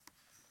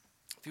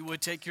If you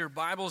would take your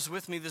Bibles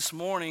with me this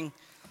morning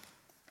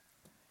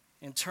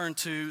and turn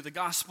to the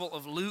Gospel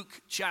of Luke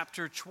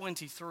chapter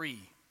 23.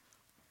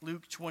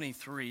 Luke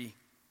 23.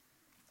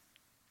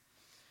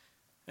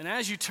 And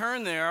as you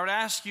turn there, I would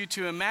ask you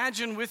to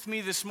imagine with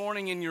me this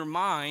morning in your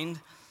mind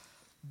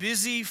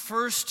busy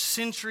first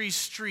century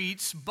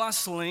streets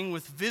bustling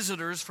with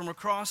visitors from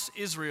across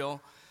Israel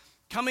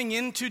coming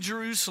into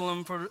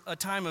Jerusalem for a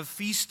time of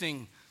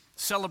feasting,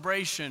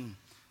 celebration,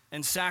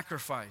 and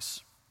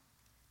sacrifice.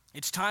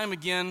 It's time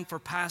again for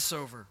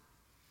Passover.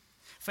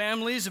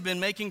 Families have been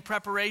making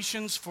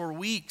preparations for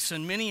weeks,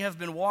 and many have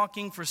been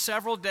walking for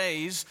several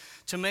days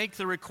to make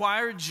the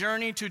required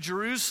journey to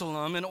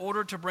Jerusalem in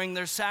order to bring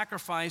their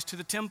sacrifice to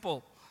the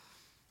temple.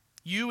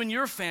 You and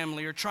your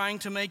family are trying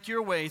to make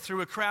your way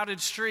through a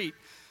crowded street,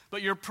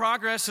 but your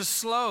progress is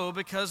slow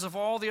because of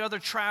all the other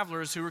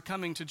travelers who are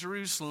coming to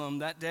Jerusalem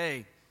that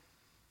day.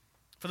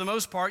 For the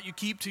most part, you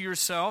keep to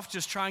yourself,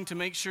 just trying to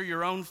make sure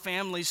your own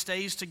family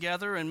stays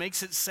together and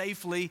makes it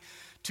safely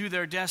to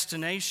their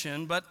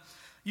destination. But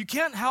you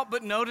can't help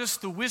but notice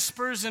the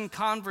whispers and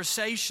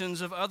conversations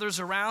of others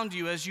around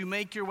you as you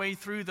make your way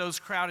through those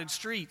crowded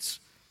streets.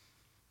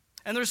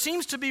 And there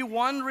seems to be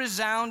one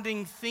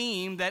resounding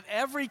theme that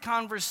every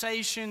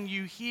conversation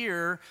you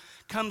hear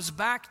comes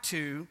back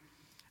to,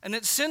 and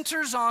it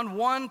centers on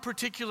one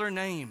particular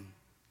name,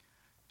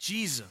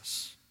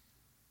 Jesus.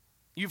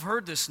 You've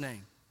heard this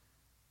name.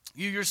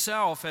 You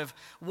yourself have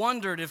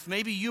wondered if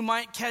maybe you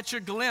might catch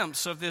a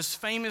glimpse of this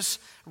famous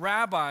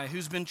rabbi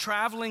who's been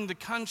traveling the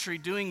country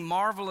doing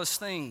marvelous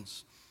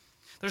things.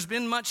 There's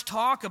been much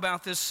talk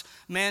about this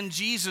man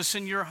Jesus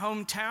in your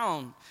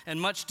hometown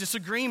and much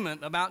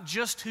disagreement about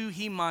just who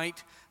he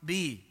might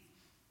be.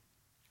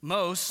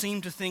 Most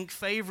seem to think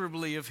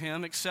favorably of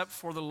him except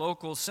for the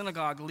local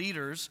synagogue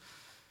leaders.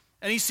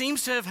 And he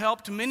seems to have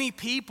helped many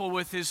people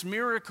with his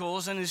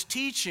miracles, and his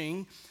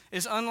teaching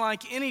is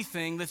unlike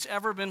anything that's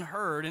ever been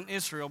heard in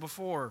Israel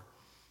before.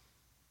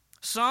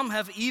 Some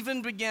have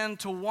even begun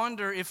to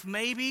wonder if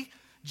maybe,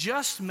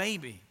 just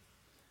maybe,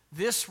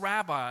 this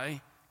rabbi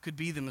could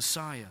be the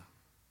Messiah.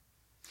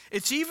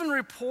 It's even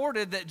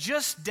reported that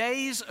just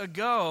days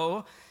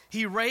ago,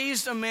 he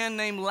raised a man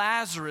named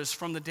Lazarus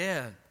from the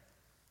dead.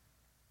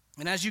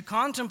 And as you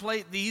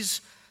contemplate these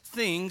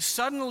things,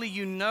 suddenly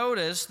you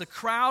notice the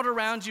crowd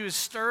around you is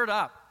stirred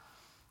up,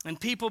 and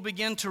people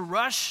begin to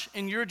rush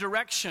in your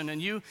direction,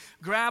 and you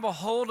grab a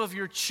hold of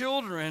your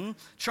children,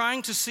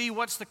 trying to see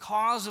what's the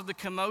cause of the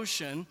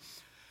commotion.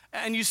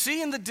 And you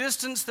see in the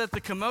distance that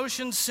the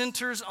commotion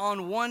centers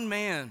on one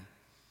man.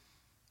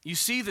 You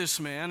see this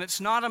man.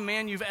 It's not a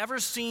man you've ever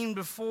seen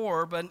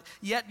before, but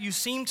yet you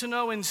seem to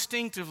know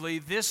instinctively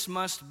this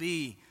must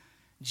be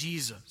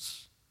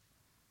Jesus.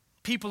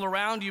 People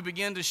around you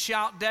begin to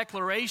shout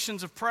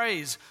declarations of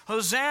praise.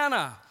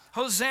 Hosanna!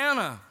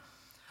 Hosanna!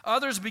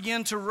 Others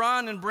begin to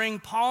run and bring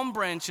palm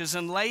branches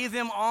and lay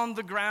them on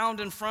the ground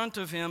in front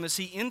of him as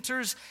he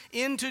enters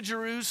into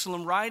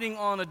Jerusalem riding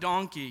on a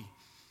donkey.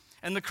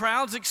 And the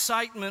crowd's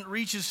excitement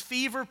reaches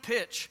fever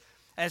pitch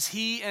as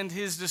he and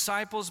his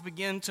disciples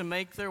begin to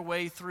make their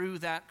way through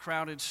that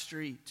crowded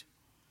street.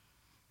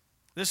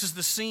 This is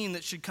the scene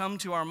that should come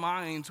to our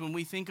minds when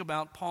we think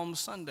about Palm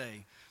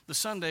Sunday, the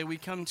Sunday we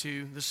come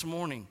to this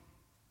morning.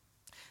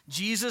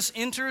 Jesus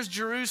enters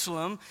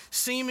Jerusalem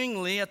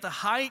seemingly at the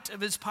height of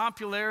his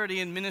popularity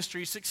and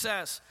ministry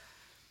success.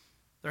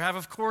 There have,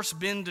 of course,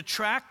 been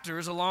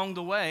detractors along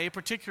the way,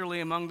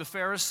 particularly among the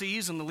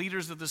Pharisees and the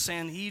leaders of the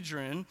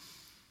Sanhedrin,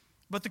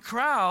 but the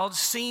crowd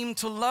seem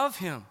to love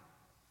him.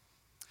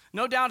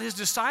 No doubt his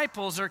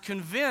disciples are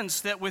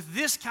convinced that with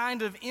this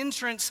kind of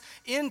entrance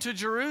into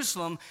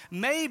Jerusalem,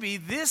 maybe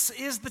this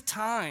is the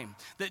time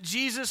that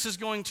Jesus is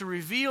going to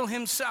reveal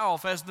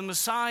himself as the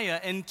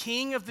Messiah and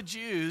King of the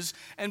Jews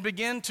and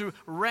begin to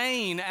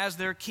reign as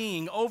their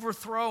king,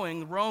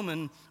 overthrowing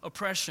Roman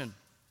oppression.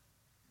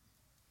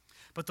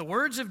 But the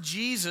words of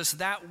Jesus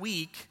that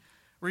week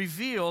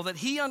reveal that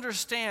he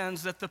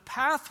understands that the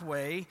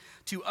pathway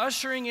to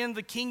ushering in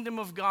the kingdom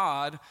of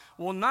God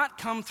will not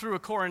come through a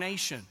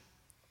coronation,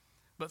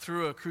 but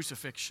through a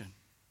crucifixion.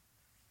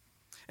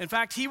 In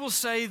fact, he will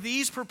say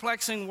these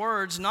perplexing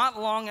words not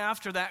long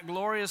after that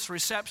glorious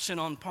reception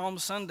on Palm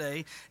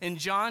Sunday. In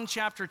John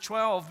chapter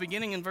 12,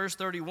 beginning in verse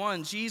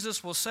 31,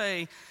 Jesus will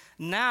say,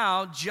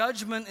 "Now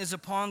judgment is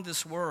upon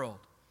this world.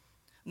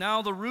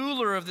 Now the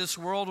ruler of this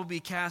world will be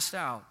cast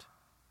out.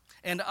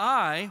 And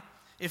I,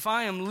 if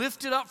I am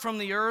lifted up from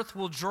the earth,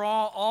 will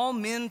draw all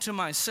men to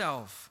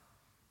myself."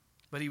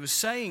 But he was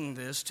saying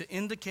this to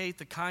indicate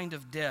the kind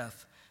of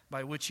death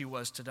by which he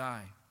was to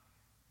die.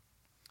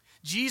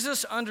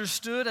 Jesus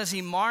understood as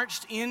he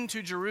marched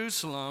into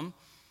Jerusalem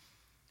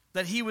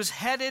that he was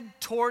headed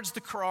towards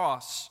the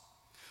cross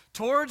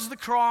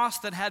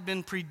that had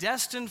been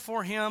predestined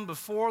for him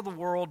before the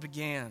world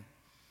began.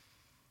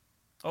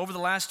 Over the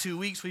last 2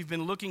 weeks, we've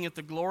been looking at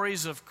the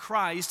glories of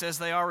Christ as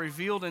they are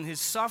revealed in his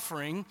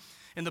suffering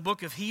in the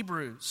book of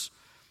Hebrews.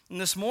 And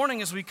this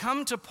morning, as we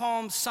come to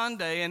Palm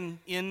Sunday and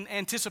in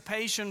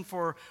anticipation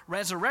for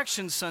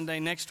Resurrection Sunday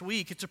next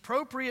week, it's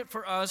appropriate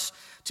for us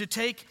to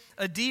take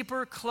a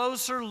deeper,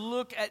 closer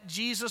look at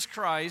Jesus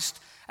Christ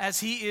as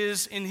he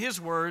is, in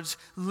his words,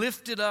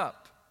 lifted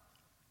up.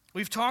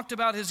 We've talked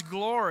about his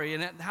glory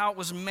and how it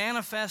was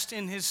manifest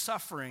in his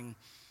suffering.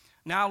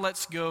 Now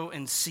let's go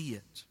and see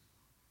it.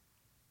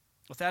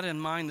 With that in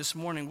mind, this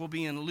morning we'll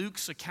be in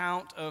Luke's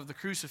account of the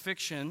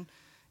crucifixion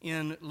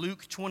in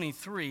Luke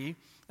 23.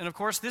 And of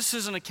course, this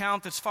is an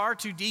account that's far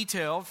too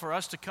detailed for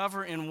us to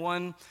cover in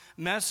one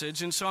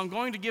message. And so I'm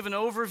going to give an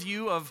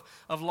overview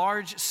of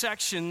large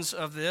sections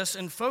of this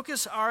and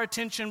focus our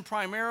attention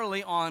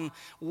primarily on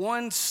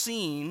one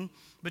scene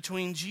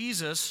between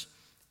Jesus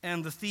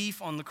and the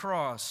thief on the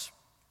cross.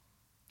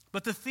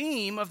 But the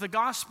theme of the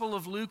Gospel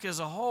of Luke as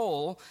a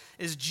whole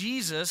is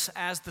Jesus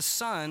as the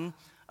Son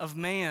of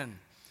Man.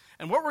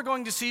 And what we're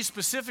going to see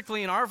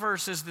specifically in our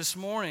verses this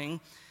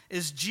morning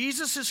is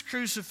Jesus'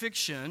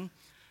 crucifixion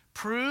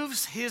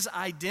proves his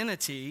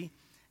identity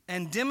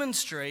and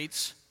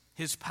demonstrates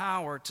his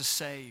power to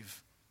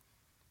save.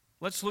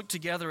 Let's look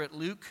together at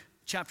Luke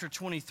chapter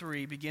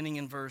 23, beginning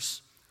in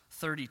verse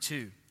 32.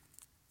 It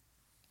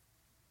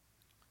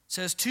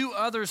says, 2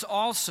 others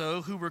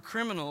also who were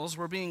criminals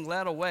were being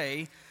led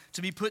away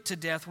to be put to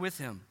death with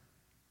him.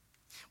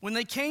 When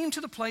they came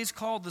to the place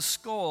called the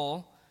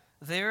Skull,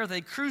 there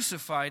they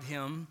crucified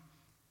him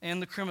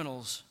and the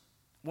criminals,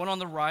 one on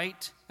the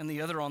right and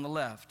the other on the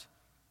left.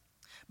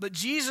 But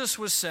Jesus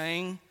was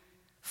saying,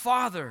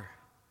 Father,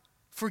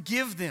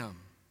 forgive them,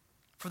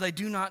 for they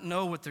do not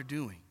know what they're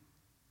doing.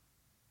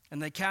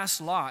 And they cast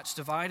lots,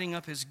 dividing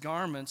up his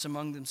garments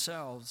among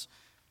themselves.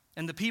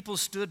 And the people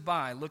stood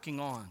by, looking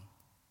on.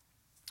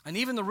 And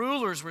even the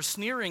rulers were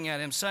sneering at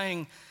him,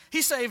 saying,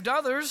 He saved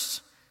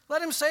others.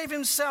 Let him save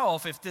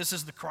himself, if this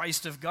is the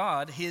Christ of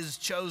God, his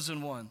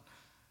chosen one.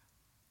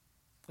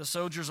 The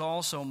soldiers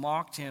also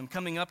mocked him,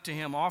 coming up to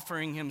him,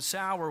 offering him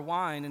sour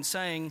wine, and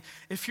saying,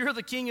 If you're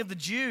the king of the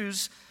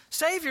Jews,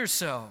 save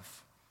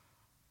yourself.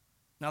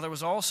 Now there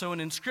was also an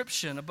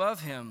inscription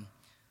above him,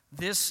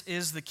 This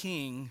is the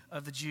King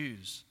of the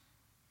Jews.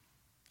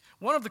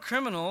 One of the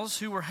criminals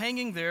who were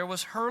hanging there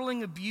was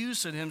hurling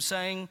abuse at him,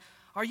 saying,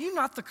 Are you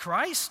not the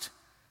Christ?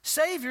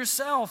 Save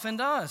yourself and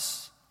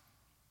us.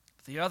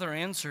 But the other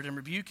answered and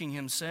rebuking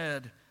him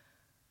said,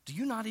 Do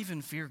you not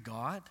even fear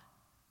God,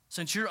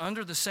 since you're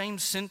under the same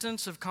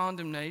sentence of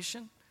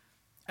condemnation?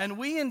 And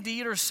we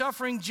indeed are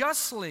suffering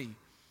justly,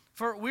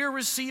 for we're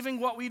receiving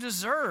what we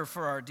deserve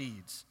for our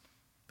deeds.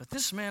 But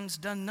this man's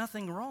done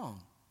nothing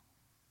wrong.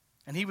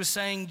 And he was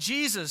saying,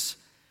 Jesus,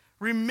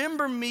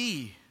 remember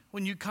me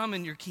when you come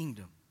in your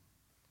kingdom.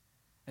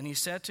 And he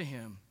said to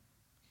him,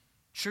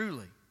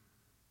 Truly,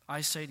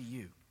 I say to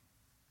you,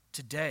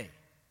 today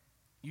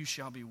you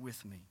shall be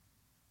with me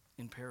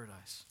in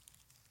paradise.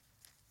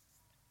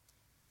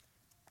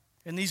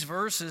 In these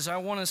verses, I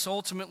want us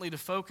ultimately to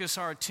focus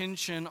our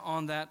attention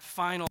on that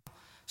final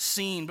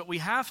scene, but we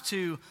have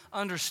to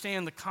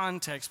understand the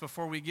context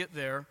before we get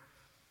there.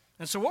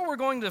 And so what we're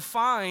going to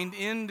find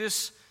in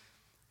this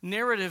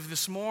narrative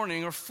this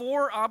morning are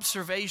 4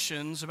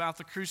 observations about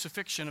the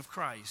crucifixion of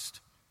Christ.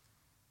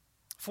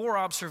 4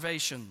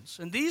 observations.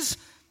 And these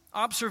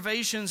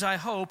observations, I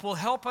hope, will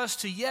help us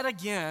to yet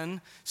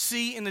again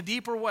see in a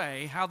deeper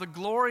way how the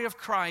glory of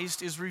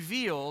Christ is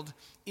revealed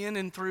in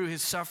and through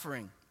his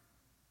suffering.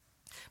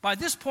 By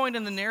this point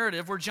in the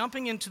narrative, we're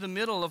jumping into the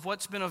middle of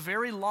what's been a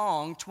very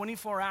long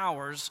 24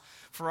 hours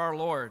for our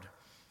Lord.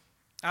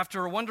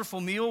 After a wonderful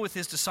meal with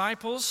his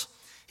disciples,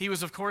 he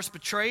was, of course,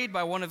 betrayed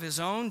by one of his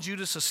own,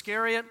 Judas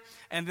Iscariot,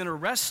 and then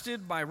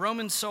arrested by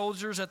Roman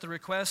soldiers at the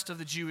request of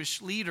the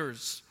Jewish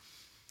leaders.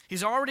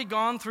 He's already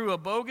gone through a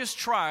bogus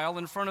trial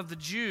in front of the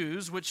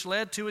Jews, which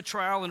led to a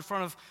trial in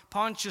front of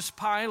Pontius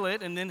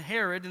Pilate, and then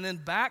Herod, and then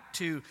back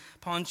to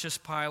Pontius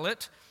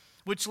Pilate,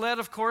 which led,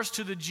 of course,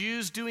 to the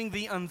Jews doing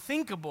the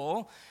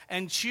unthinkable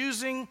and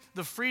choosing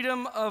the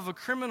freedom of a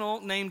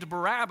criminal named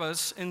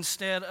Barabbas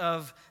instead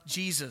of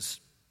Jesus.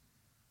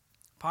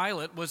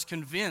 Pilate was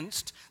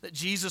convinced that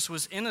Jesus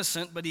was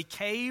innocent, but he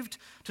caved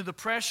to the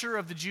pressure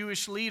of the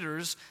Jewish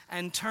leaders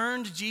and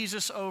turned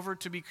Jesus over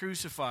to be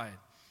crucified.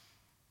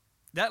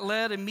 That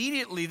led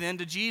immediately then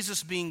to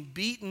Jesus being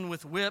beaten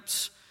with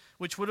whips,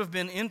 which would have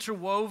been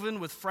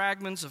interwoven with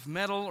fragments of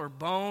metal or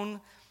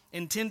bone,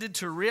 intended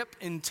to rip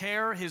and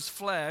tear his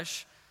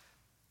flesh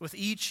with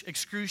each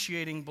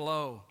excruciating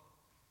blow.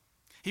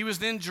 He was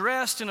then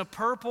dressed in a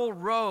purple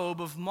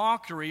robe of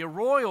mockery, a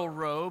royal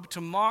robe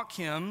to mock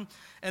him,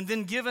 and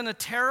then given a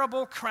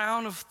terrible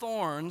crown of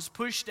thorns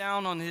pushed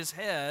down on his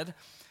head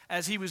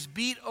as he was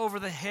beat over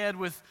the head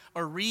with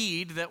a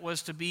reed that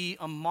was to be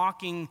a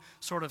mocking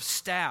sort of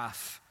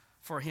staff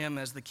for him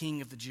as the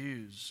King of the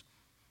Jews.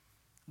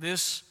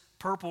 This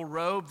purple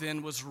robe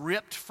then was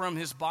ripped from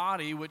his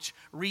body, which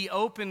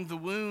reopened the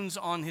wounds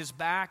on his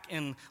back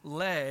and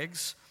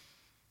legs.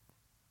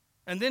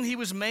 And then he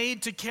was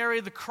made to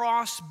carry the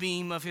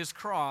crossbeam of his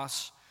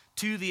cross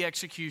to the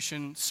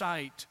execution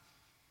site.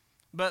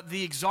 But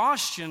the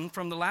exhaustion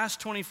from the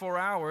last 24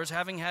 hours,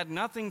 having had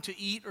nothing to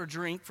eat or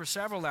drink for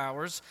several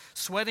hours,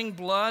 sweating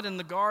blood in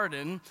the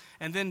garden,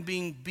 and then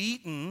being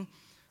beaten,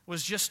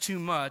 was just too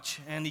much,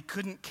 and he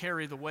couldn't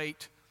carry the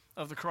weight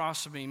of the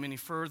crossbeam any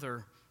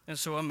further. And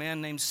so a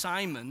man named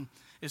Simon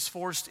is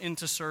forced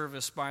into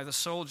service by the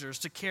soldiers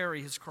to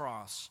carry his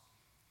cross.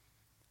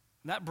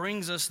 That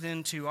brings us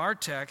then to our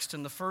text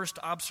and the first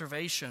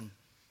observation.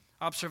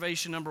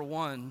 Observation number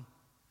 1,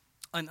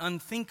 an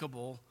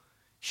unthinkable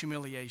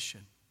humiliation.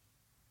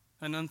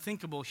 An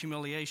unthinkable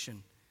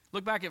humiliation.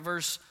 Look back at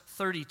verse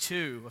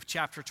 32 of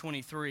chapter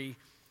 23.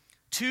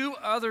 2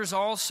 others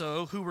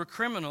also, who were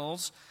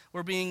criminals,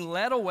 were being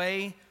led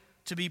away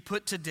to be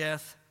put to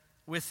death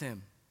with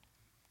him.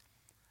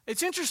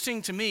 It's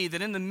interesting to me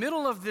that in the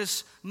middle of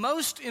this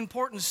most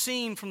important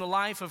scene from the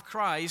life of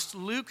Christ,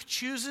 Luke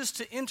chooses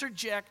to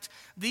interject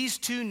these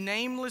 2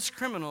 nameless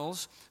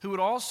criminals who would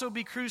also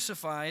be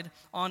crucified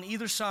on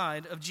either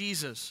side of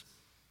Jesus.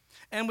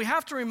 And we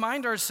have to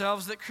remind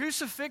ourselves that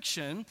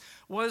crucifixion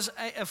was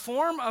a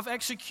form of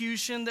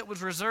execution that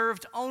was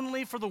reserved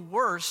only for the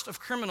worst of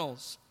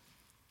criminals.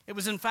 It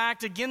was, in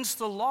fact, against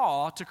the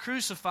law to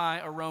crucify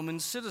a Roman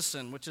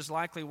citizen, which is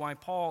likely why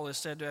Paul is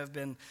said to have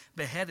been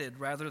beheaded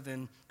rather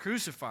than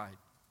crucified.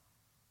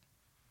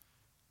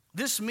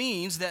 This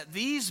means that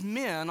these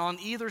men on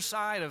either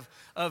side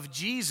of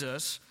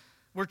Jesus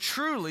were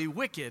truly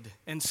wicked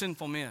and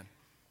sinful men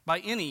by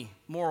any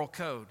moral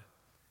code.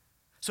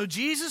 So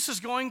Jesus is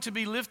going to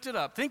be lifted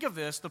up. Think of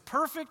this, the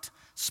perfect,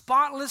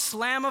 spotless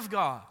Lamb of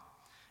God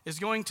is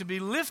going to be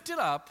lifted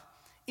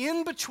up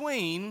in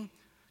between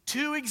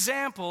 2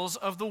 examples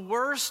of the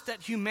worst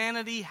that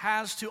humanity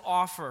has to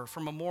offer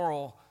from a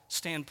moral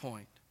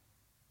standpoint.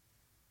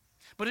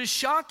 But as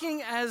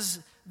shocking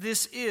as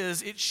this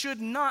is, it should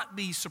not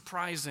be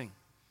surprising,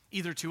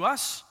 either to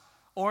us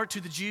or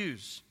to the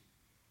Jews.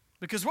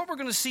 Because what we're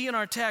going to see in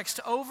our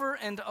text over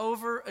and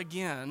over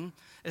again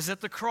is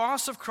that the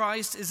cross of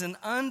Christ is an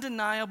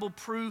undeniable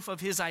proof of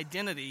his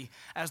identity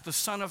as the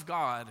Son of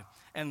God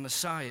and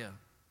Messiah.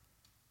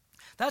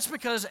 That's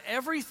because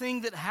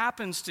everything that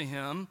happens to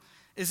him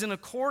is in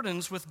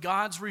accordance with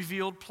God's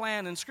revealed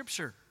plan in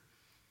Scripture.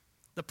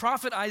 The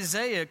prophet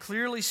Isaiah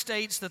clearly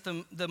states that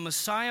the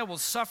Messiah will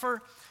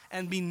suffer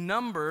and be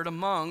numbered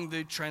among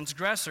the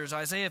transgressors.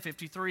 Isaiah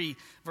 53,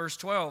 verse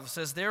 12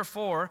 says,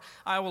 "Therefore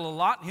I will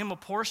allot him a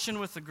portion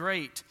with the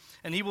great,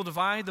 and he will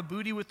divide the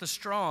booty with the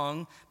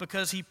strong,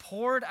 because he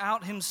poured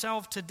out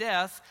himself to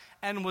death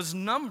and was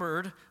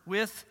numbered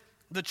with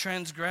the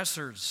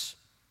transgressors."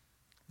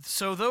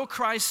 So though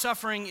Christ's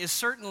suffering is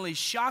certainly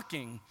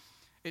shocking,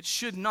 it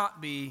should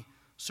not be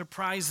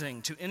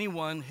surprising to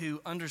anyone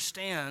who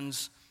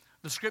understands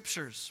the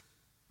Scriptures.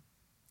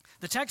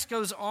 The text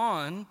goes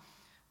on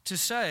to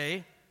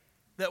say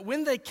that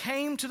when they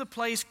came to the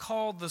place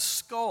called the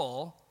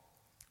Skull,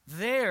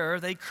 there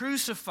they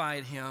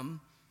crucified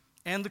him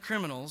and the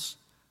criminals,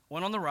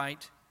 one on the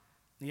right,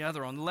 the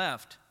other on the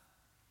left.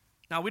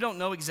 Now, we don't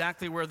know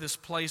exactly where this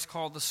place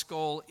called the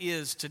Skull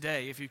is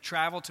today. If you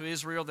travel to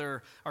Israel,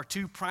 there are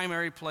 2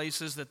 primary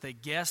places that they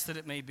guess that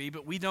it may be,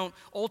 but we don't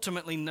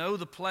ultimately know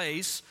the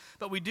place.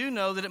 But we do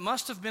know that it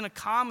must have been a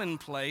common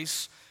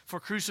place for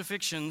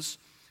crucifixions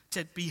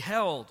to be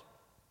held.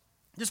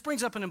 This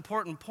brings up an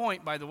important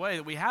point, by the way,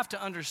 that we have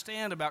to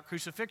understand about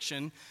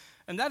crucifixion,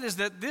 and that is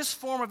that this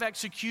form of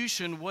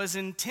execution was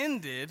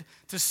intended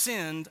to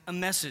send a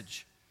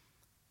message.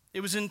 It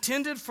was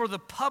intended for the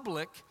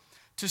public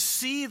to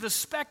see the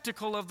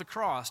spectacle of the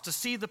cross, to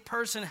see the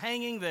person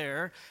hanging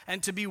there,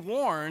 and to be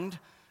warned,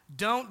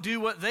 don't do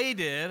what they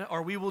did,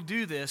 or we will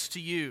do this to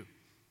you.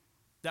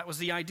 That was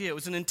the idea. It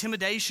was an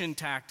intimidation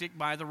tactic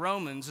by the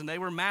Romans, and they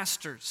were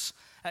masters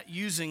at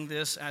using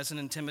this as an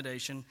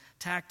intimidation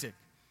tactic.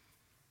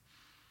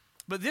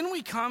 But then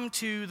we come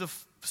to the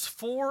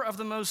 4 of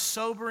the most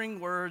sobering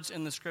words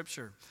in the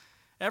Scripture.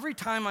 Every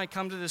time I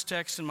come to this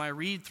text and I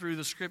read through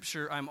the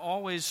Scripture, I'm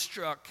always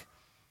struck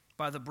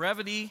by the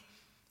brevity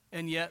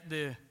and yet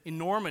the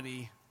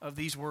enormity of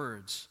these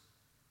words.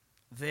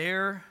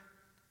 There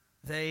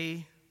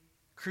they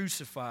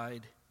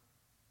crucified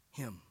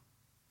him.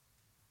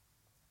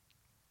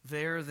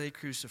 There they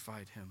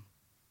crucified him.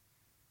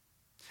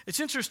 It's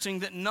interesting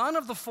that none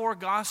of the 4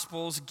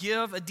 Gospels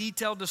give a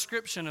detailed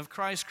description of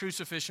Christ's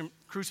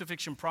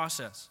crucifixion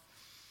process.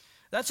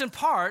 That's in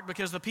part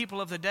because the people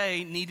of the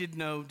day needed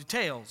no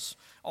details.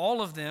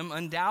 All of them,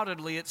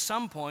 undoubtedly, at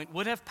some point,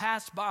 would have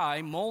passed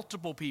by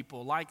multiple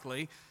people,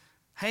 likely,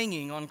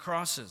 hanging on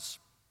crosses.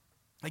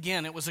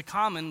 Again, it was a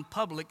common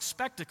public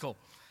spectacle.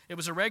 It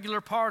was a regular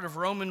part of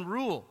Roman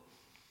rule.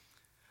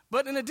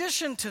 But in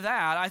addition to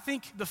that, I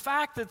think the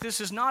fact that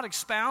this is not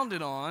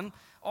expounded on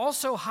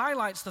also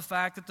highlights the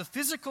fact that the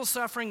physical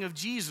suffering of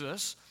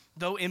Jesus,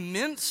 though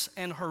immense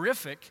and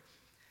horrific,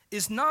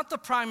 is not the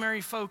primary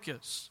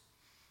focus.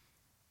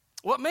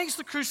 What makes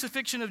the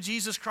crucifixion of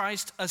Jesus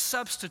Christ a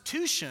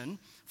substitution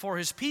for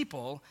his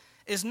people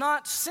is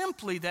not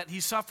simply that he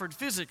suffered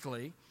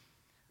physically,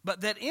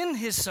 but that in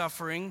his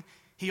suffering,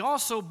 he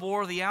also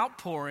bore the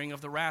outpouring of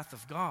the wrath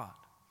of God.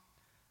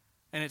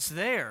 And it's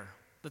there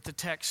that the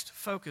text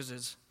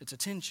focuses its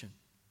attention.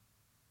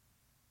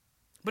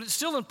 But it's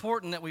still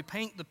important that we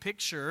paint the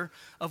picture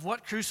of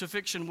what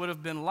crucifixion would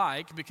have been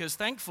like, because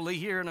thankfully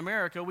here in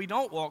America we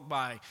don't walk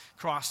by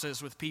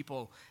crosses with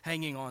people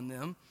hanging on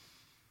them.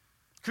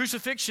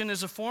 Crucifixion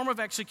is a form of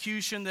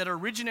execution that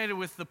originated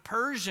with the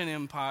Persian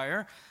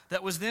Empire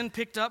that was then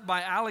picked up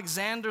by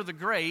Alexander the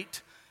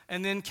Great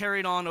and then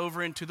carried on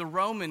over into the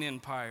Roman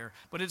Empire.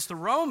 But it's the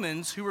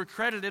Romans who were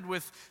credited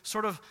with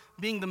sort of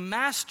being the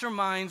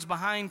masterminds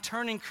behind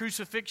turning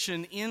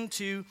crucifixion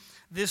into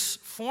this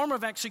form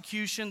of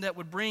execution that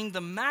would bring the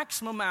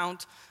maximum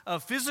amount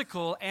of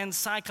physical and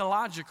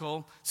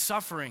psychological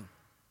suffering.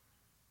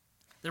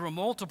 There were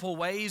multiple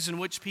ways in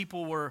which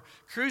people were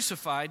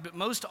crucified, but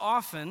most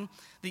often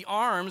the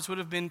arms would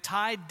have been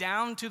tied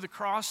down to the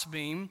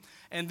crossbeam,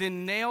 and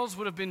then nails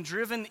would have been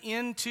driven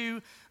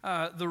into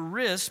the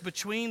wrist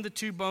between the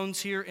two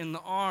bones here in the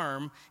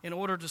arm in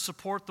order to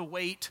support the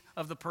weight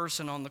of the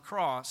person on the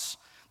cross.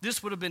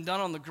 This would have been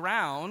done on the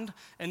ground,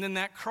 and then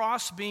that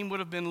crossbeam would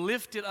have been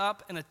lifted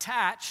up and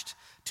attached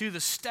to the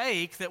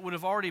stake that would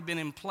have already been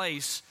in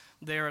place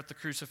there at the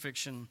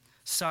crucifixion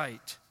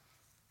site.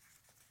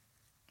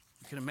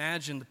 You can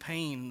imagine the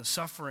pain and the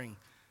suffering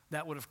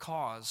that would have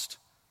caused.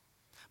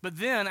 But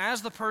then,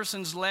 as the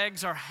person's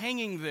legs are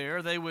hanging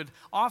there, they would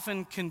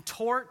often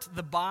contort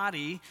the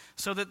body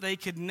so that they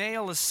could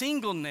nail a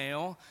single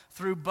nail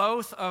through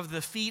both of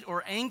the feet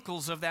or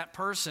ankles of that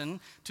person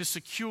to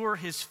secure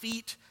his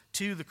feet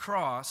to the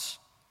cross.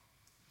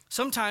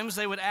 Sometimes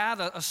they would add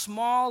a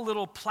small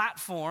little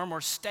platform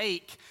or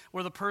stake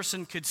where the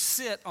person could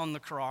sit on the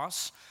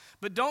cross.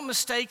 But don't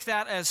mistake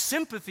that as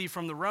sympathy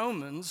from the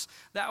Romans.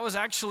 That was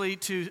actually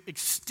to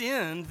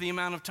extend the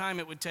amount of time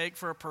it would take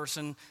for a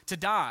person to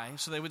die,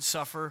 so they would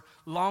suffer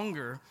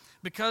longer.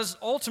 Because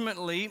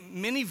ultimately,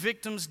 many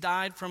victims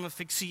died from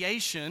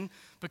asphyxiation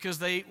because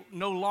they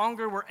no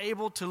longer were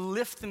able to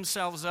lift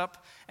themselves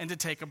up and to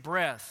take a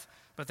breath.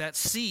 But that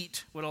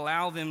seat would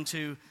allow them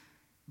to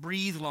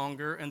breathe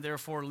longer and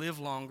therefore live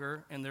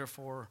longer and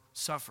therefore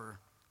suffer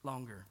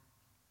longer.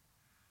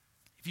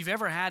 If you've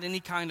ever had any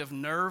kind of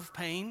nerve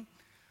pain,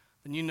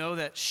 then you know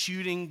that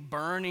shooting,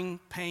 burning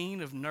pain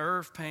of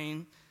nerve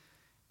pain.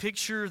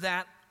 Picture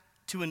that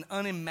to an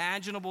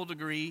unimaginable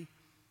degree,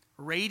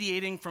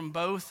 radiating from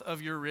both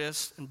of your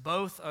wrists and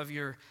both of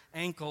your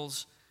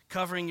ankles,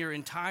 covering your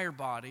entire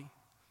body.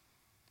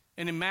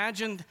 And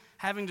imagine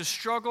having to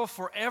struggle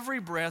for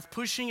every breath,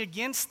 pushing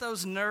against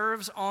those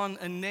nerves on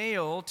a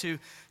nail to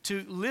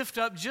lift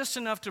up just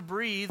enough to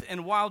breathe,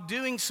 and while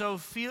doing so,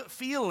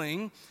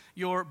 feeling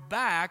your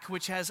back,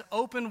 which has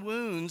open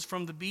wounds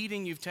from the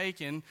beating you've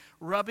taken,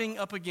 rubbing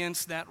up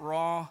against that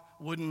raw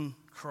wooden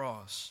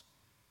cross.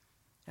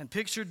 And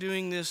picture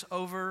doing this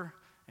over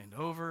and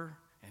over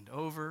and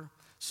over.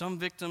 Some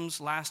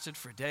victims lasted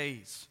for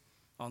days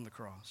on the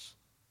cross.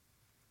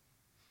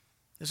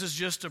 This is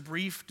just a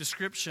brief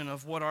description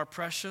of what our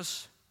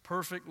precious,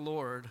 perfect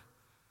Lord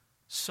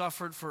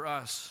suffered for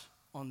us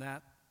on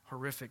that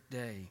horrific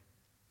day.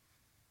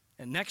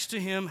 And next to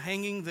him,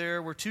 hanging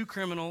there, were two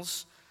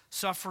criminals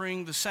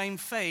suffering the same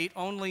fate,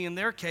 only in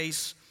their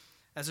case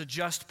as a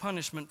just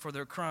punishment for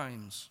their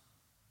crimes.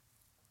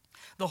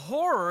 The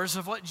horrors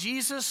of what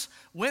Jesus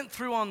went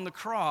through on the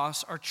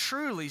cross are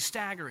truly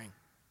staggering.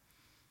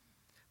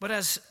 But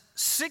as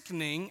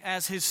sickening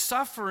as his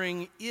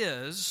suffering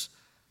is,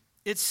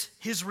 it's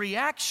his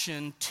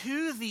reaction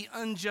to the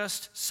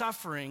unjust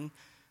suffering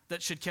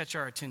that should catch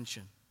our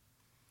attention.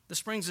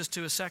 This brings us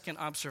to a second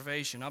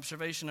observation.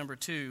 Observation number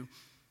 2,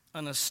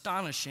 an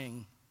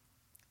astonishing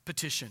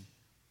petition.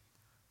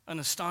 An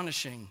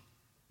astonishing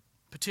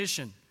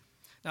petition.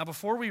 Now,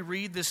 before we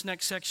read this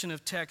next section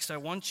of text, I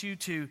want you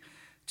to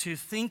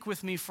think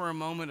with me for a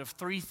moment of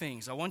 3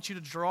 things. I want you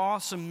to draw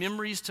some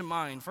memories to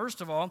mind.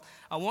 First of all,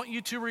 I want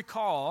you to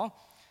recall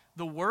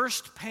the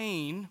worst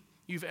pain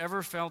you've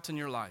ever felt in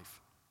your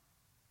life.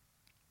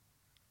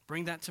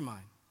 Bring that to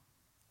mind.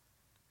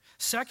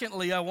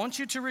 Secondly, I want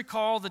you to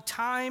recall the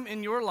time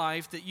in your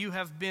life that you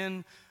have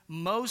been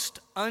most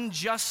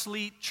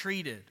unjustly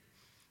treated.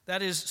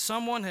 That is,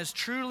 someone has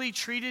truly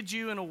treated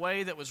you in a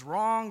way that was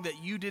wrong,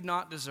 that you did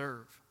not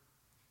deserve.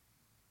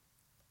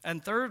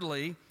 And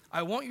thirdly,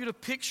 I want you to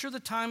picture the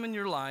time in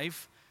your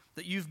life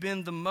that you've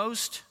been the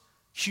most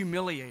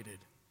humiliated,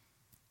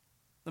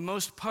 the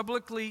most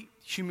publicly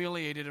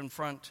humiliated in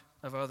front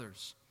of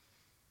others.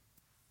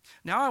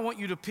 Now I want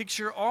you to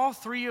picture all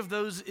 3 of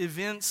those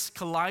events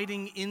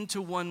colliding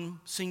into one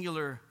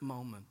singular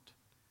moment.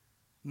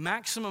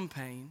 Maximum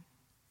pain,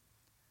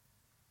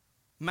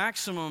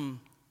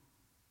 maximum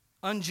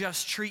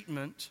unjust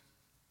treatment,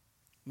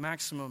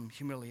 maximum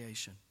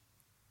humiliation.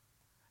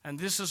 And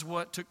this is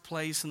what took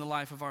place in the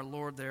life of our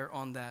Lord there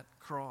on that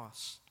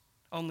cross,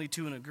 only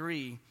to a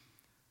degree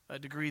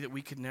that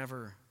we could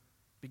never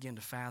begin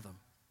to fathom.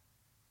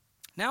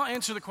 Now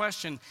answer the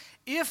question,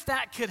 if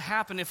that could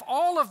happen, if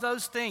all of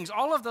those things,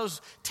 all of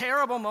those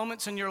terrible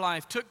moments in your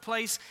life took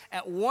place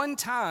at one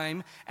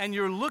time, and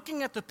you're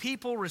looking at the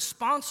people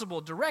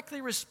responsible,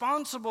 directly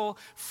responsible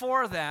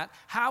for that,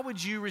 how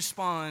would you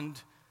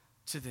respond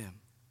to them?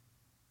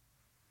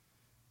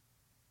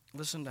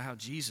 Listen to how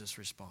Jesus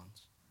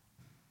responds.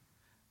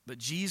 But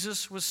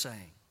Jesus was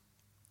saying,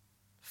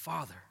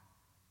 Father,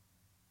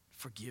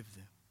 forgive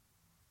them.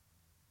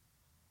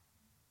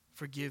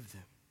 Forgive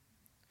them,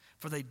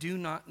 for they do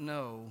not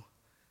know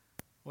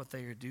what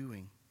they are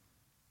doing.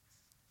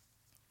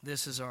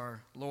 This is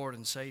our Lord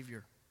and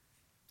Savior.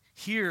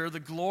 Here, the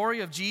glory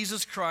of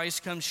Jesus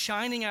Christ comes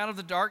shining out of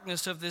the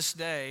darkness of this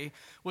day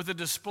with a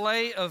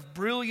display of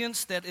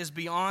brilliance that is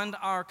beyond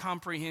our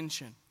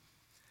comprehension.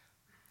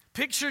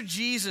 Picture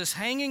Jesus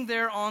hanging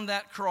there on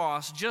that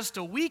cross just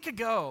a week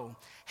ago,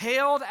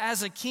 hailed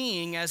as a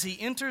king as he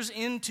enters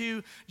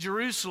into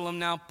Jerusalem,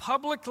 now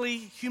publicly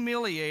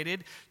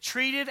humiliated,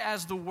 treated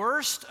as the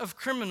worst of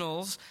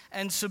criminals,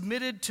 and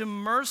submitted to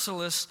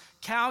merciless,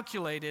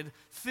 calculated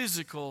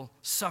physical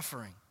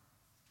suffering.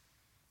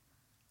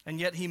 And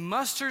yet he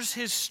musters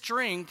his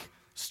strength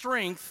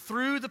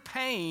through the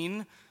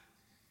pain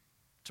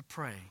to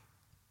pray.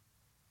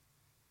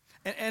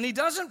 And he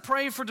doesn't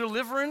pray for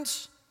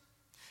deliverance.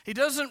 He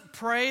doesn't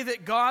pray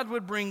that God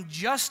would bring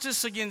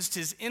justice against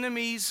his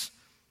enemies.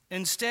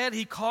 Instead,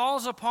 he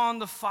calls upon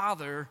the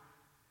Father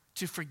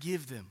to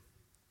forgive them.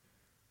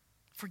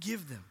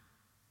 Forgive them.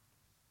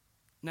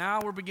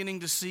 Now we're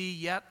beginning to see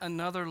yet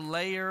another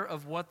layer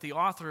of what the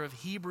author of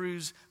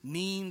Hebrews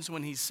means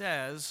when he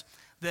says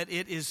that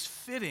it is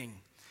fitting.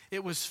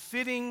 It was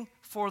fitting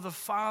for the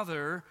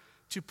Father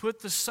to put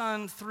the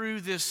Son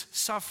through this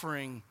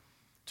suffering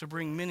to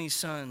bring many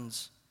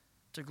sons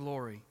to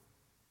glory.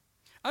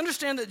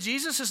 Understand that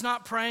Jesus is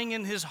not praying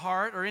in his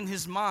heart or in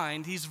his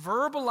mind. He's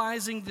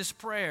verbalizing this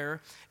prayer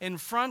in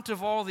front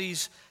of all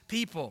these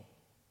people.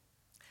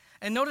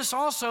 And notice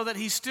also that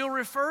he still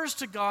refers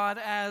to God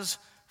as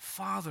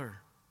Father.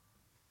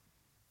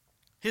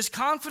 His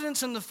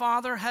confidence in the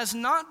Father has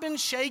not been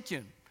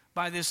shaken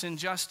by this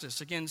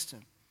injustice against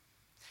him.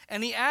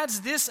 And he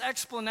adds this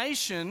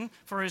explanation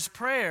for his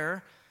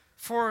prayer,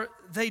 for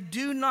they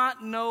do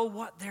not know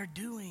what they're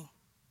doing.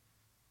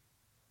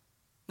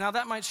 Now,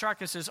 that might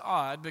strike us as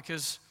odd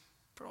because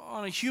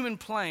on a human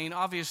plane,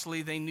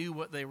 obviously they knew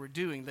what they were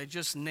doing. They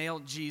just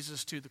nailed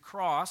Jesus to the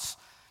cross,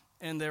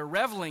 and they're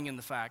reveling in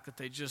the fact that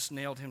they just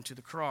nailed him to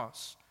the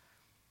cross.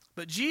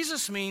 But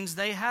Jesus means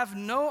they have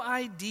no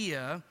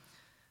idea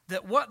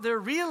that what they're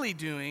really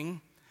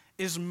doing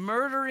is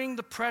murdering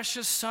the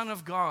precious Son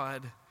of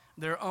God,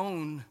 their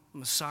own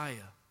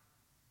Messiah.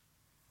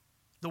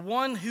 The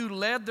one who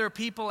led their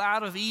people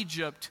out of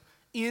Egypt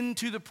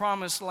into the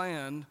promised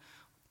land,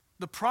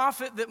 the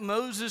prophet that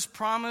Moses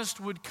promised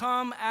would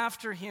come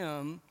after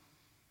him,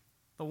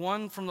 the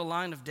one from the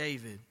line of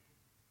David.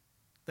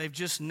 They've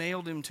just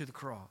nailed him to the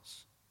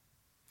cross.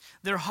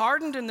 They're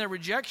hardened in their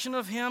rejection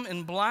of him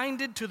and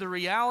blinded to the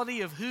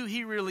reality of who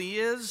he really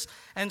is.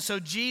 And so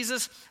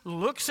Jesus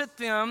looks at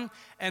them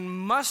and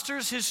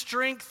musters his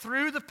strength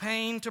through the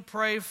pain to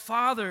pray,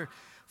 Father,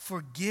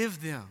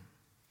 forgive them.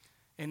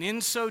 And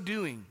in so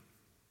doing,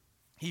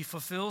 he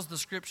fulfills the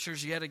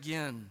scriptures yet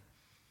again.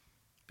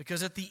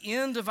 Because at the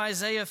end of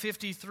Isaiah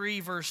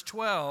 53, verse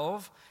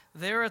 12,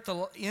 there at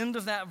the end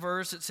of that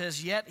verse, it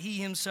says, Yet he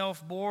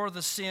himself bore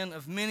the sin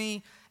of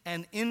many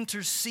and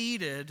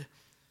interceded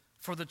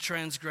for the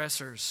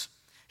transgressors.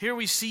 Here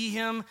we see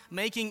him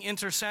making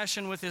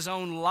intercession with his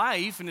own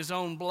life and his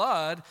own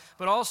blood,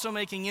 but also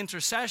making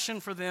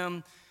intercession for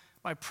them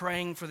by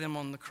praying for them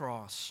on the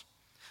cross.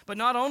 But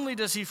not only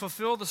does he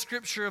fulfill the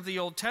scripture of the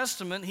Old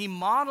Testament, he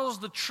models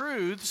the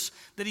truths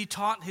that he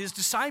taught his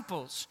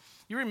disciples.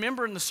 You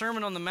remember in the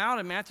Sermon on the Mount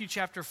in Matthew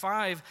chapter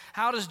 5,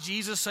 how does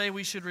Jesus say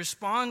we should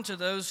respond to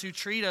those who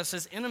treat us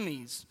as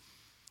enemies?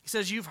 He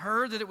says, You've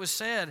heard that it was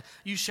said,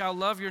 you shall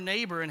love your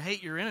neighbor and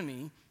hate your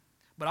enemy.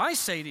 But I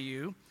say to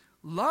you,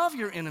 love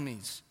your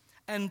enemies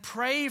and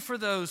pray for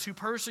those who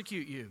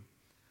persecute you,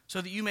 so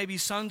that you may be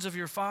sons of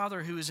your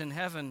Father who is in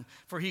heaven.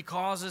 For he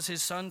causes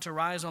his sun to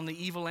rise on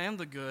the evil and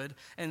the good,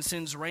 and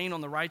sends rain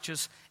on the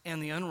righteous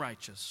and the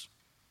unrighteous.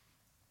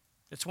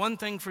 It's one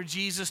thing for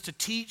Jesus to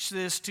teach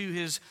this to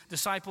his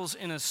disciples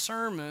in a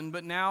sermon,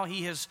 but now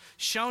he has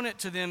shown it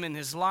to them in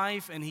his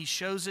life, and he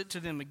shows it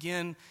to them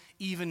again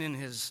even in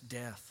his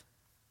death.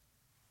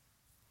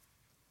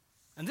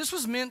 And this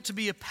was meant to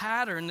be a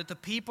pattern that the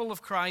people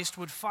of Christ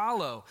would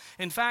follow.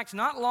 In fact,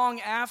 not long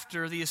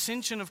after the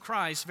ascension of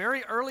Christ,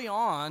 very early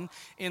on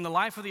in the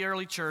life of the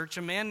early church,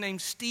 a man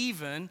named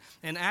Stephen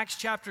in Acts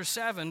chapter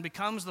 7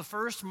 becomes the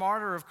first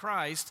martyr of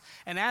Christ.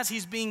 And as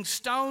he's being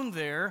stoned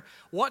there,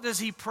 what does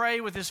he pray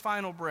with his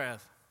final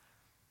breath?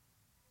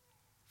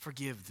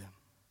 Forgive them.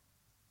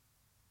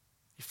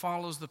 He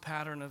follows the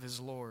pattern of his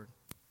Lord.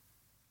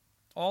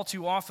 All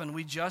too often,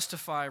 we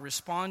justify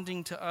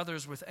responding to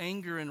others with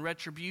anger and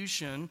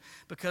retribution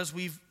because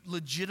we've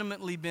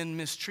legitimately been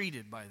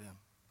mistreated by them.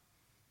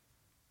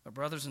 But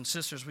brothers and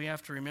sisters, we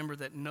have to remember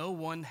that no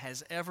one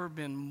has ever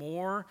been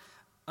more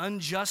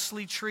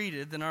unjustly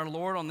treated than our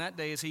Lord on that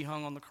day as he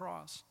hung on the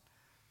cross.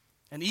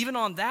 And even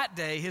on that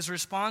day, his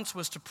response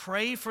was to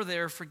pray for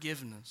their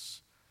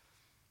forgiveness.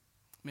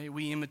 May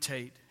we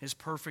imitate his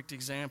perfect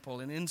example,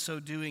 and in so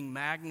doing,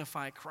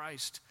 magnify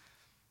Christ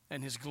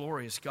and his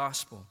glorious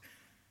gospel.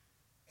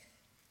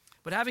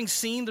 But having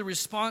seen the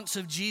response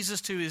of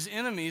Jesus to his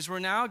enemies, we're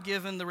now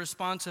given the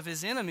response of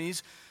his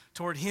enemies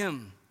toward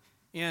him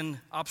in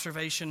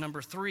observation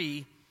number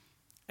 3,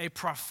 a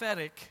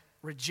prophetic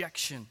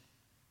rejection.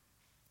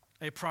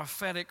 A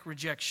prophetic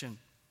rejection.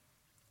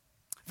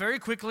 Very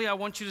quickly, I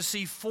want you to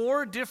see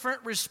 4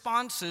 different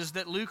responses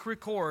that Luke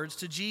records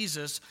to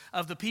Jesus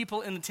of the people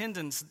in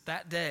attendance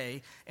that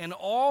day, and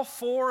all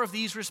 4 of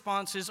these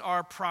responses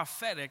are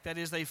prophetic. That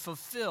is, they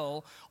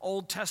fulfill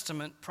Old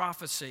Testament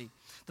prophecy.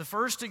 The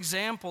first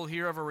example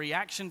here of a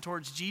reaction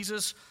towards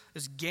Jesus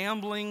is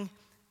gambling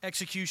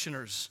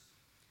executioners.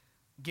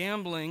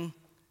 Gambling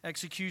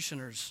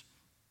executioners.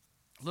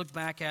 Look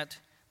back at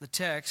the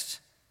text.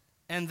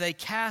 And they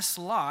cast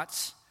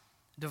lots,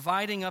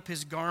 dividing up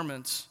his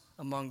garments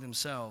among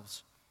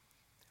themselves.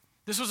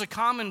 This was a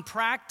common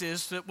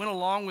practice that went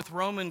along with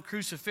Roman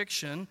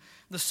crucifixion.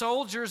 The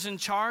soldiers in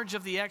charge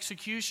of the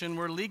execution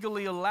were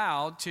legally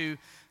allowed to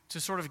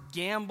sort of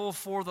gamble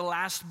for the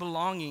last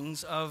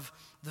belongings of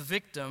the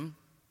victim.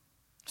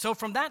 So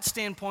from that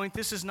standpoint,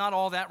 this is not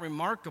all that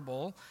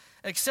remarkable,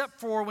 except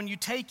for when you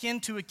take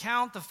into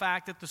account the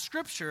fact that the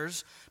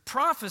scriptures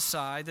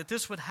prophesied that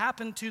this would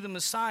happen to the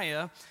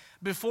Messiah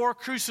before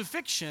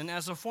crucifixion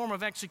as a form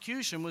of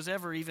execution was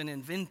ever even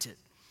invented.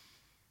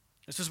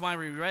 This is why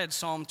we read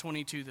Psalm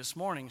 22 this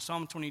morning.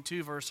 Psalm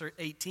 22 verse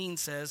 18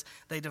 says,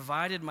 "They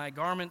divided my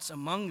garments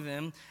among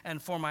them,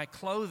 and for my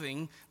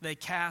clothing they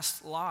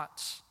cast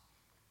lots."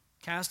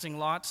 Casting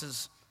lots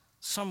is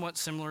somewhat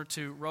similar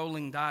to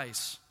rolling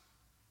dice.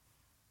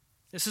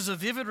 This is a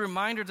vivid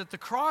reminder that the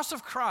cross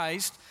of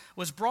Christ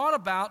was brought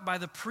about by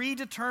the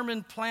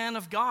predetermined plan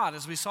of God,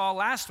 as we saw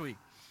last week.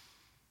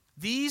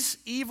 These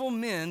evil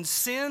men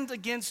sinned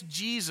against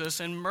Jesus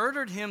and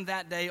murdered him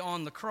that day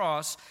on the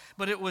cross,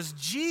 but it was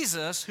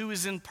Jesus who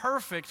is in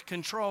perfect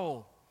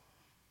control.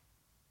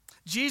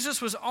 Jesus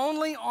was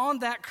only on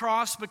that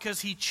cross because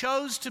he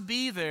chose to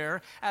be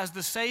there as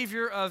the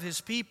Savior of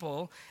his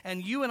people,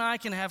 and you and I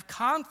can have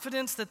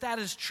confidence that that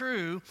is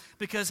true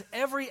because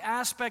every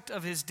aspect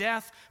of his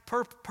death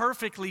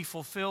perfectly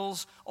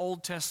fulfills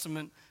Old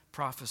Testament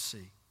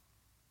prophecy.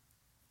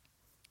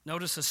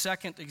 Notice a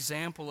second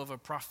example of a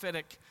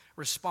prophetic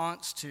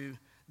response to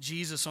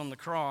Jesus on the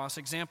cross.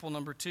 Example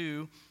number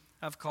 2,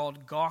 I've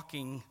called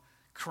gawking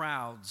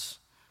crowds.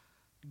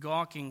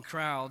 Gawking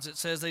crowds. It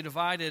says they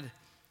divided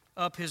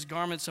up his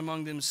garments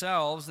among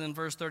themselves. Then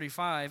verse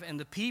 35, and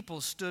the people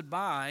stood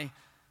by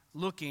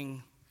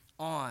looking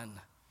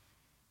on.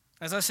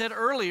 As I said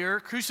earlier,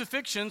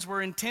 crucifixions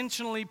were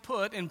intentionally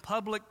put in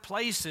public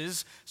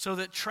places so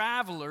that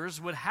travelers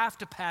would have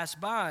to pass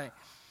by.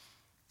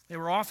 They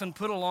were often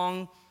put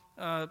along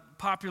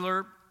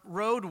popular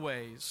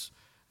roadways.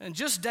 And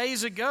just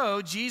days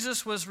ago,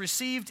 Jesus was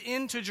received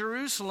into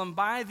Jerusalem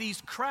by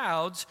these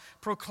crowds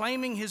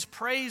proclaiming his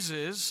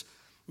praises.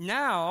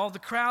 Now the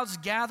crowds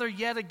gather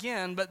yet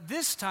again, but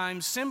this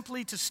time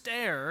simply to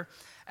stare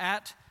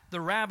at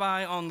the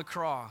rabbi on the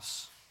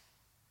cross.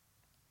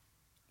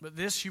 But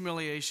this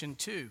humiliation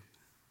too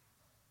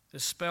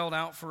is spelled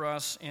out for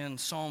us in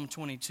Psalm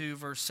 22,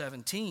 verse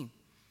 17.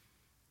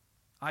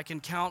 I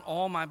can count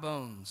all my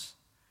bones.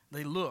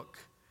 They look,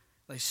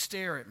 they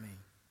stare at me.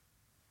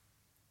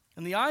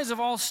 In the eyes of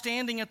all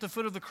standing at the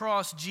foot of the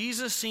cross,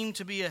 Jesus seemed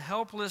to be a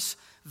helpless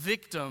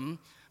victim,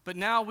 but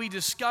now we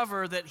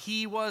discover that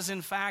he was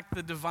in fact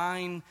the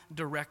divine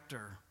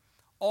director.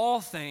 All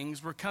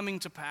things were coming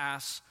to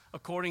pass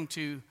according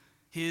to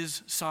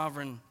his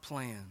sovereign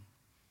plan.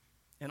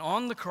 And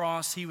on the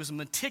cross, he was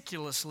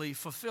meticulously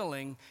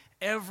fulfilling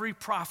every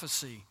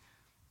prophecy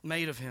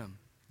made of him,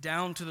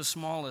 down to the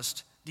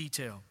smallest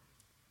detail.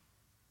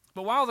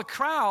 But while the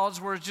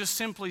crowds were just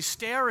simply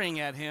staring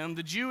at him,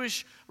 the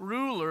Jewish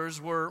rulers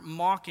were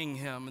mocking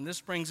him. And this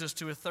brings us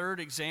to a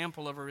third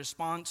example of a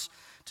response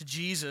to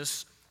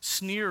Jesus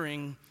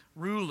sneering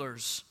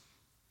rulers.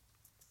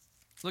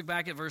 Look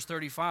back at verse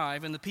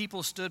 35. And the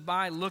people stood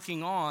by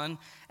looking on,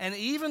 and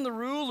even the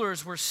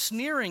rulers were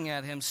sneering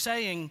at him,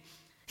 saying,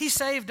 "He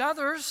saved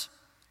others.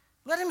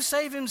 Let him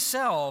save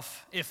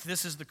himself, if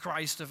this is the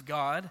Christ of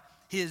God,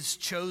 his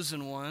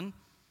chosen one."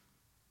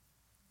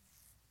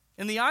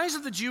 In the eyes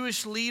of the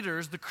Jewish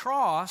leaders, the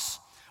cross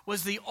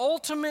was the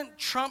ultimate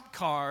trump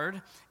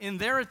card in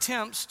their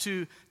attempts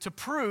to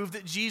prove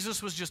that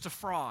Jesus was just a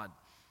fraud.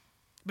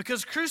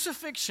 Because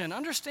crucifixion,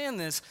 understand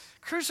this,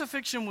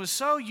 crucifixion was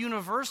so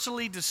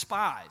universally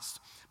despised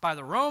by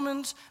the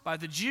Romans, by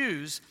the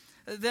Jews,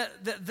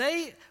 that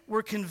they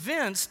were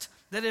convinced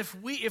that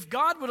if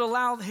God would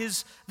allow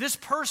this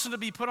person to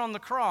be put on the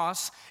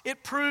cross,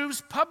 it proves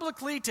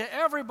publicly to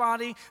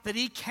everybody that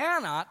he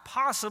cannot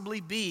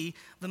possibly be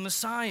the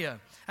Messiah.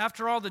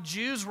 After all, the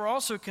Jews were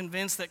also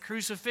convinced that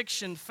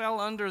crucifixion fell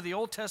under the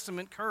Old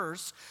Testament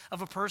curse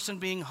of a person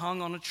being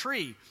hung on a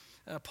tree.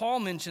 Paul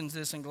mentions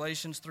this in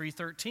Galatians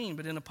 3:13,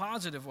 but in a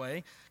positive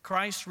way.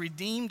 Christ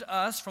redeemed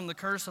us from the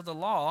curse of the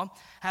law,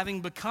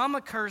 having become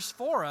a curse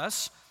for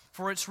us,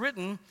 for it's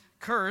written,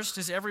 cursed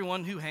is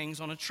everyone who hangs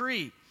on a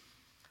tree.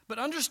 But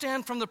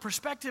understand, from the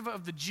perspective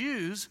of the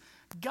Jews,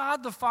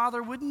 God the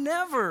Father would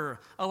never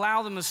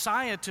allow the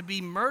Messiah to be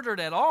murdered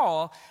at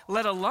all,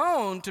 let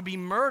alone to be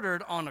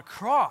murdered on a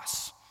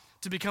cross,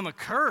 to become a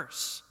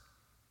curse.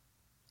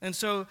 And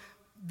so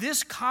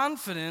this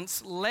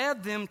confidence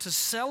led them to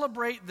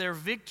celebrate their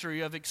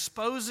victory of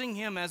exposing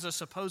him as a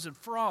supposed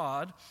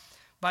fraud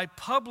by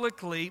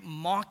publicly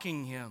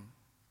mocking him.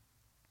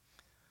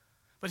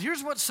 But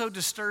here's what's so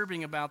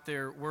disturbing about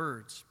their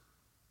words.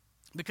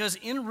 Because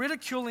in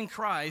ridiculing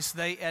Christ,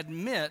 they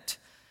admit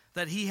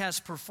that he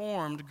has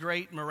performed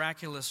great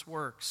miraculous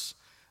works.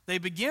 They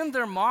begin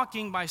their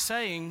mocking by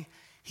saying,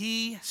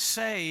 he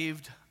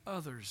saved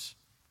others.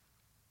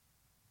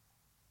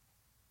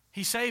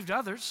 He saved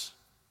others.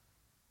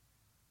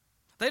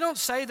 They don't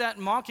say that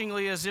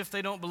mockingly as if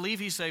they don't believe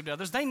he saved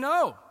others. They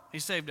know he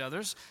saved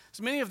others.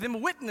 As many of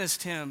them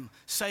witnessed him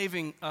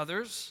saving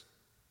others.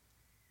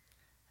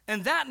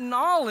 And that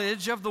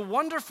knowledge of the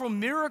wonderful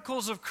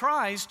miracles of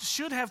Christ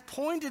should have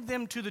pointed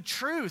them to the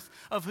truth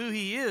of who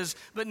he is.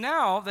 But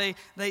now they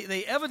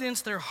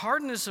evidence their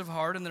hardness of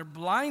heart and their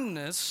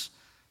blindness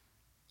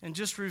and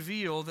just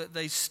reveal that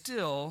they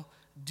still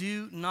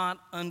do not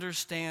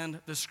understand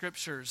the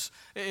Scriptures.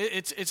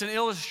 It's an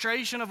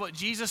illustration of what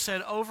Jesus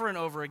said over and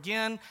over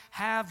again.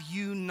 Have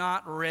you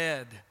not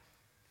read?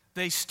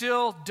 They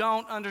still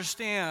don't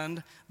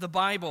understand the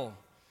Bible.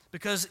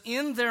 Because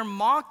in their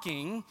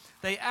mocking,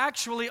 they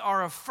actually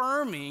are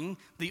affirming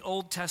the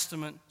Old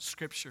Testament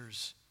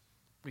Scriptures.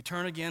 We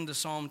turn again to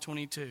Psalm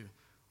 22.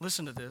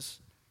 Listen to this.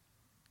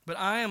 But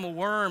I am a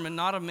worm and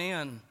not a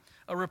man,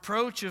 a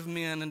reproach of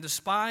men and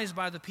despised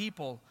by the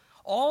people.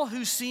 All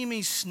who see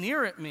me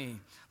sneer at me.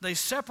 They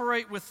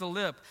separate with the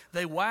lip.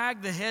 They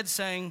wag the head,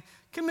 saying,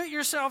 commit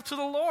yourself to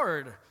the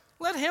Lord.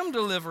 Let him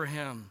deliver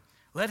him.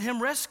 Let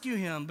him rescue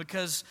him,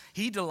 because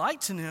he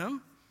delights in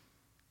him.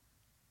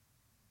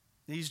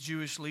 These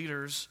Jewish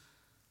leaders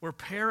were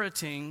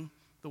parroting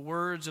the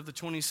words of the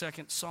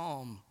 22nd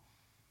Psalm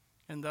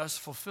and thus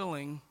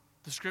fulfilling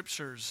the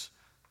Scriptures.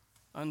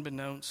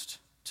 Unbeknownst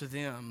to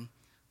them,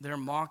 their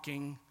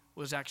mocking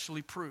was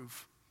actually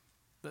proof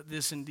that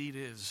this indeed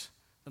is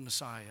the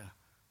Messiah,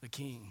 the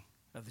King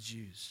of the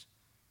Jews.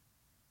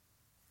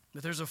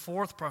 But there's a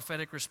fourth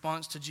prophetic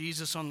response to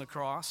Jesus on the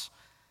cross.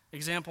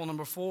 Example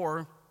number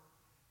 4,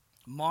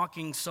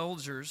 mocking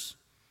soldiers.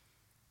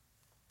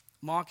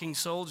 Mocking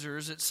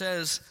soldiers. It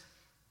says,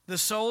 the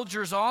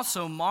soldiers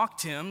also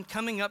mocked him,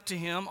 coming up to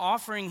him,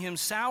 offering him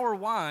sour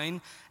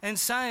wine, and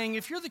saying,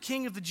 if you're the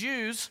King of the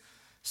Jews,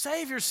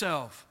 save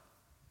yourself.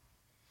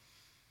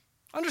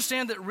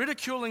 Understand that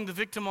ridiculing the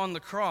victim on the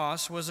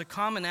cross was a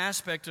common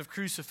aspect of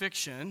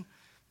crucifixion.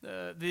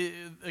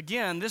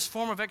 Again, this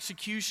form of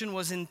execution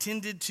was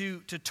intended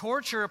to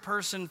torture a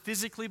person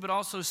physically, but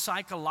also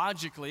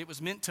psychologically. It was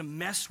meant to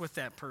mess with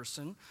that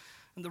person.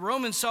 And the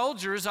Roman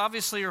soldiers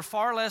obviously are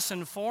far less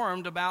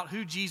informed about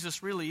who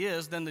Jesus really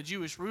is than the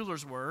Jewish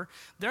rulers were.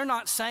 They're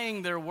not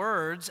saying their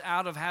words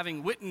out of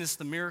having witnessed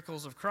the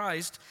miracles of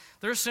Christ.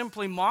 They're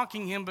simply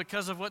mocking him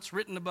because of what's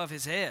written above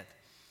his head.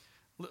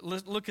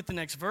 Look at the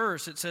next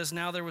verse. It says,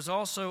 now there was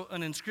also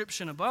an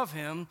inscription above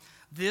him,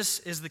 this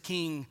is the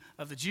King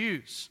of the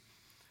Jews.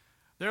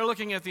 They're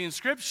looking at the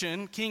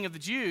inscription, King of the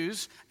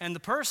Jews, and the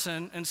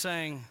person and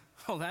saying,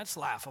 oh, that's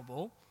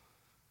laughable.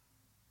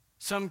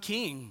 Some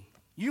king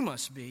you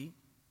must be.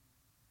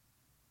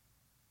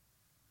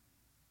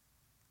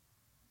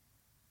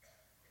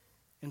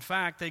 In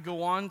fact, they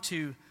go on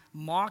to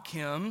mock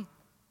him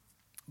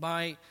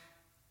by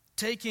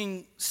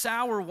taking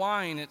sour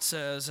wine, it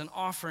says, and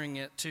offering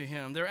it to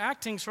him. They're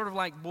acting sort of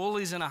like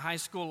bullies in a high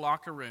school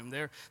locker room.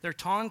 They're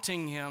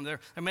taunting him. They're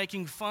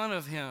making fun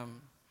of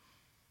him.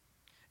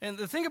 And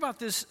the thing about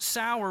this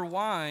sour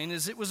wine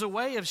is it was a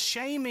way of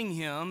shaming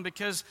him,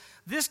 because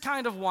this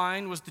kind of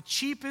wine was the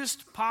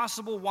cheapest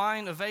possible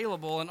wine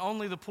available, and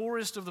only the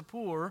poorest of the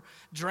poor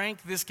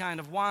drank this kind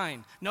of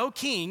wine. No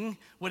king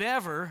would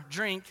ever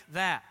drink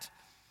that.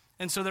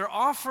 And so they're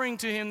offering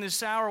to him this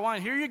sour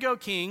wine. Here you go,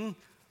 king.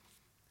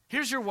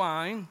 Here's your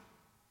wine.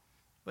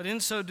 But in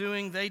so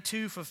doing, they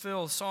too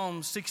fulfill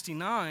Psalm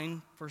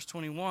 69, verse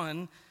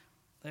 21.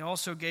 They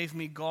also gave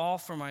me gall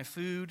for my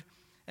food,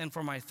 and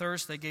for my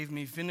thirst they gave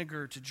me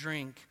vinegar to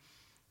drink.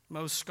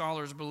 Most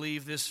scholars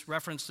believe this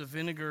reference to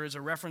vinegar is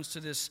a reference to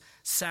this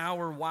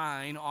sour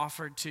wine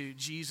offered to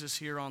Jesus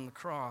here on the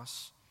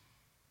cross.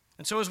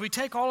 And so as we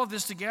take all of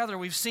this together,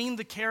 we've seen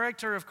the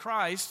character of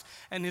Christ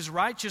and his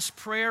righteous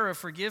prayer of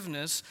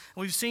forgiveness.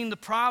 We've seen the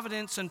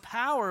providence and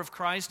power of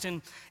Christ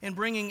in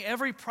bringing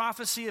every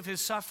prophecy of his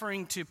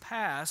suffering to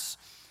pass.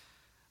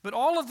 But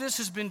all of this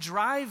has been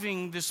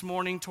driving this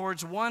morning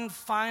towards one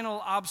final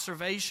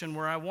observation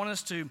where I want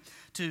us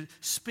to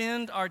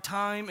spend our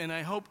time and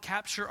I hope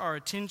capture our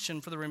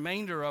attention for the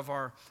remainder of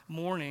our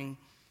morning.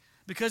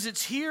 Because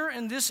it's here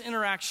in this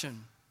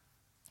interaction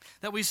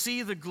that we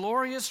see the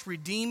glorious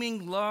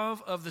redeeming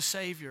love of the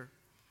Savior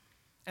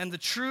and the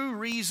true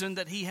reason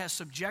that he has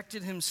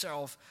subjected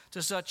himself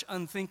to such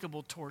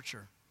unthinkable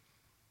torture.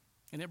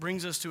 And it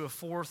brings us to a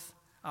fourth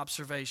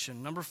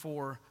observation. Number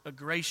 4, a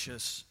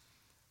gracious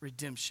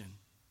redemption.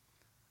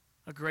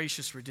 A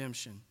gracious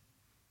redemption.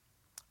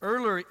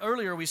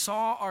 Earlier, we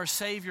saw our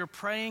Savior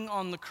praying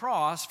on the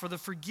cross for the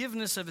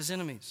forgiveness of his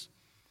enemies.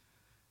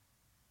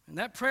 And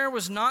that prayer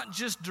was not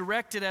just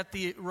directed at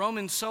the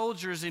Roman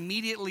soldiers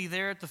immediately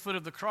there at the foot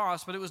of the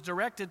cross, but it was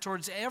directed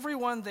towards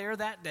everyone there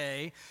that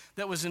day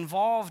that was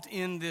involved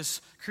in this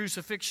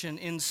crucifixion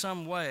in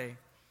some way.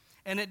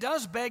 And it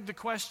does beg the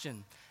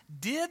question,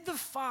 did the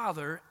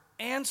Father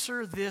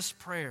answer this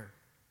prayer?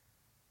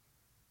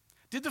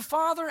 Did the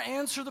Father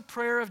answer the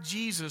prayer of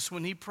Jesus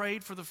when he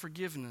prayed for the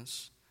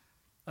forgiveness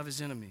of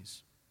his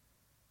enemies?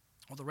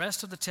 Well, the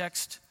rest of the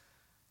text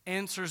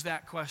answers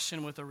that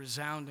question with a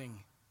resounding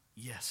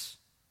yes.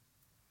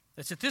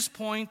 It's at this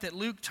point that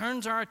Luke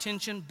turns our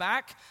attention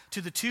back to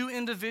the two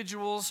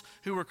individuals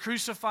who were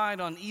crucified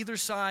on either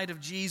side of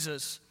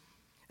Jesus.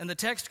 And the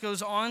text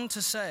goes on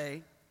to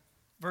say,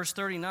 verse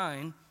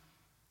 39,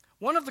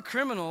 one of the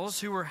criminals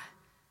who were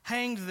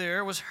hanged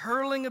there was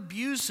hurling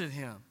abuse at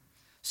him,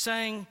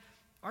 saying,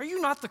 "Are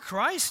you not the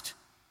Christ?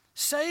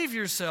 Save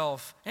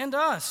yourself and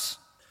us."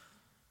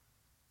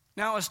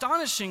 Now,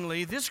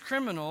 astonishingly, this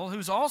criminal,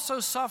 who's also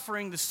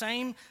suffering the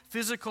same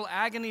physical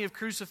agony of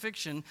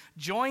crucifixion,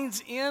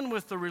 joins in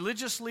with the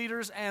religious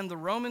leaders and the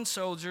Roman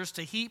soldiers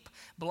to heap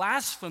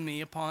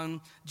blasphemy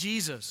upon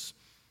Jesus.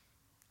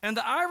 And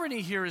the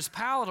irony here is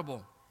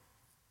palatable.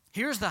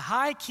 Here's the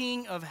high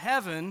king of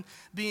heaven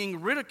being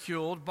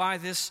ridiculed by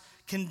this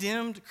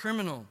condemned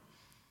criminal.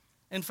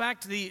 In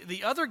fact,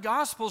 the other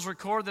Gospels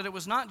record that it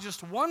was not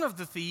just one of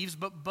the thieves,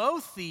 but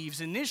both thieves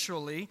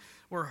initially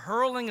were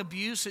hurling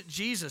abuse at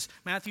Jesus.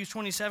 Matthew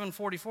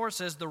 27:44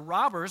 says, the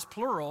robbers,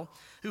 plural,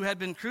 who had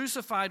been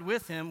crucified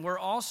with him were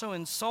also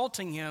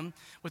insulting him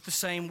with the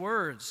same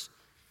words.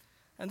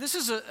 And this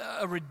is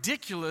a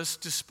ridiculous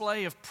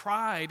display of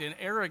pride and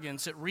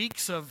arrogance. It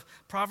reeks of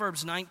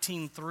Proverbs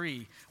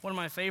 19:3. One of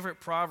my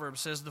favorite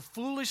proverbs says, the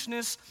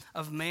foolishness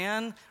of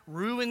man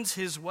ruins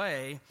his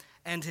way,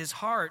 and his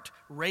heart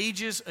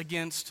rages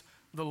against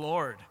the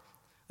Lord.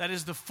 That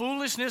is, the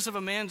foolishness of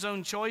a man's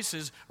own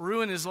choices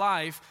ruin his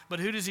life, but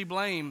who does he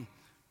blame?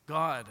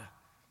 God.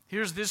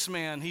 Here's this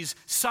man. He's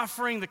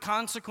suffering the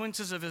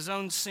consequences of his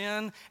own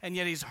sin, and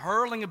yet he's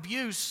hurling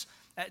abuse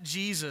at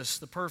Jesus,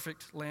 the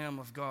perfect Lamb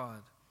of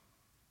God.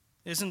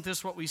 Isn't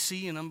this what we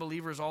see in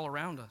unbelievers all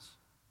around us?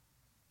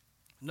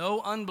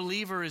 No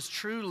unbeliever is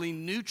truly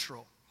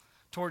neutral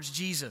towards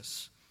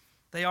Jesus.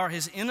 They are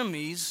his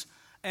enemies,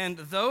 and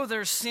though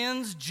their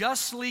sins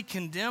justly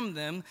condemn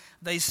them,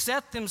 they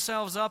set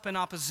themselves up in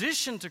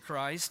opposition to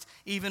Christ,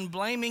 even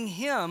blaming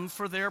him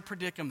for their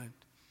predicament.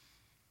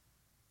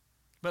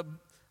 But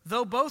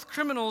though both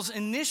criminals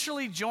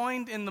initially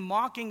joined in the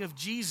mocking of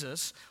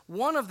Jesus,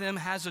 one of them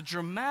has a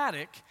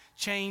dramatic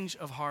change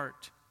of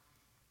heart.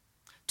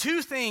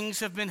 Two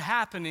things have been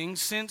happening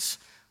since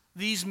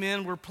these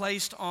men were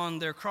placed on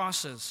their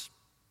crosses.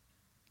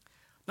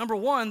 Number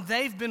one,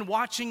 they've been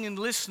watching and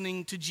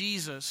listening to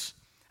Jesus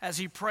as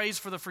he prays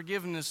for the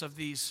forgiveness of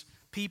these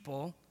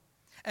people.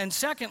 And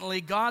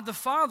secondly, God the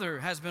Father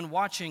has been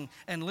watching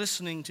and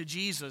listening to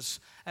Jesus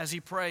as he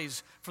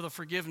prays for the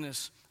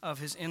forgiveness of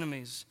his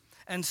enemies.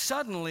 And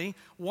suddenly,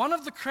 one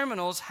of the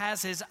criminals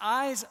has his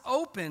eyes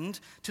opened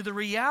to the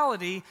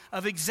reality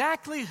of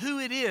exactly who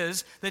it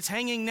is that's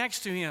hanging next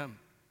to him.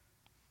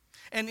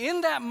 And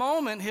in that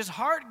moment, his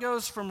heart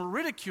goes from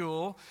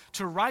ridicule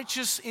to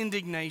righteous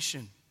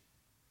indignation.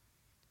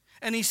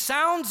 And he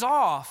sounds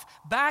off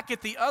back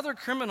at the other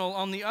criminal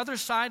on the other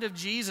side of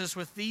Jesus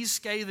with these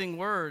scathing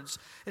words.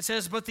 It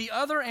says, but the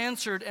other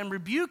answered and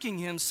rebuking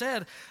him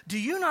said, do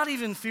you not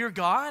even fear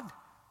God?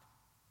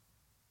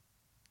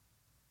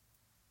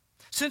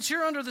 Since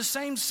you're under the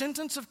same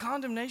sentence of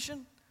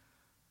condemnation?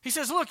 He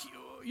says, look,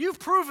 you've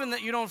proven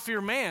that you don't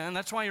fear man.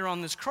 That's why you're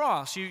on this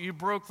cross. You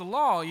broke the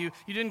law. You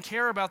didn't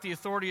care about the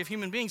authority of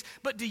human beings.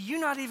 But do you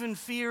not even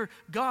fear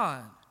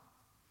God?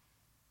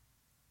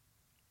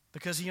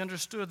 Because he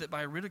understood that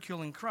by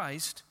ridiculing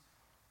Christ,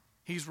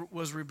 he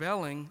was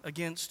rebelling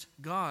against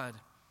God.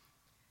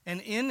 And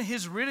in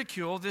his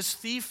ridicule, this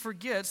thief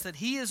forgets that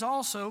he is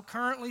also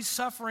currently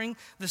suffering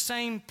the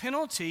same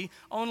penalty,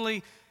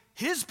 only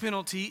his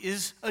penalty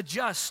is a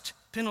just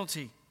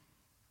penalty.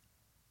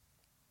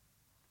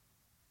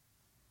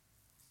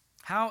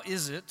 How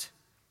is it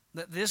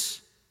that this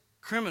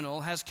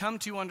criminal has come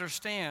to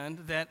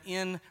understand that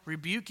in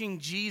rebuking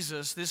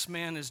Jesus, this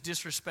man is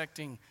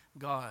disrespecting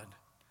God?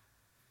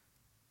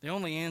 The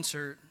only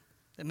answer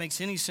that makes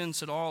any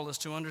sense at all is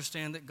to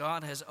understand that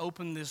God has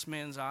opened this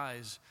man's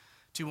eyes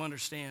to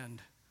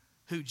understand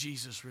who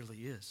Jesus really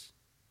is.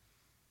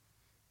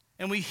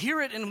 And we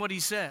hear it in what he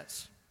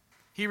says.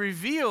 He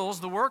reveals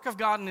the work of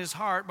God in his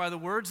heart by the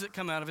words that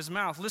come out of his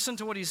mouth. Listen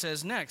to what he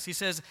says next. He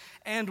says,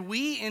 and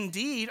we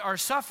indeed are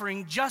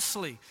suffering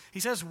justly.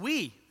 He says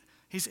we.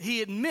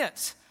 He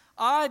admits,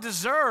 I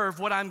deserve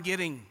what I'm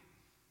getting.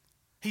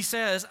 He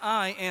says,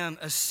 I am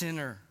a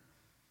sinner.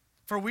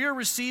 For we are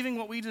receiving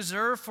what we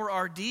deserve for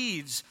our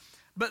deeds.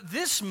 But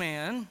this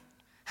man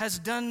has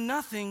done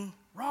nothing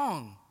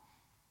wrong.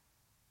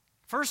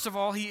 First of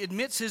all, he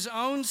admits his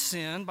own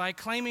sin by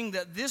claiming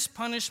that this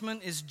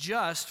punishment is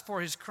just for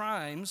his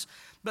crimes.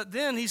 But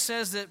then he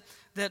says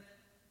that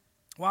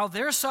while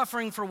they're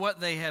suffering for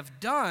what they have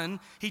done,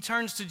 he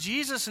turns to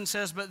Jesus and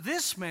says, but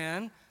this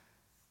man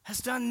has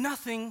done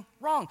nothing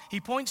wrong. He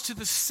points to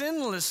the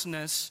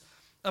sinlessness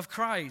of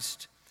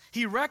Christ.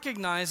 He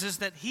recognizes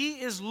that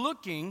he is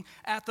looking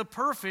at the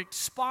perfect,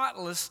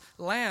 spotless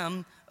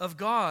Lamb of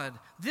God.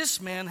 This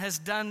man has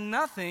done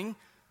nothing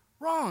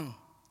wrong.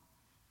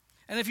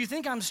 And if you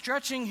think I'm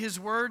stretching his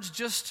words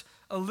just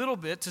a little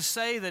bit to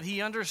say that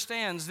he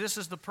understands this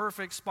is the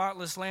perfect,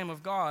 spotless Lamb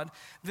of God,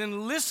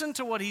 then listen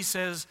to what he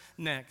says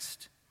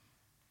next.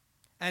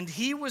 And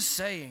he was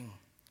saying,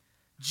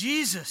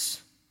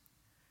 Jesus,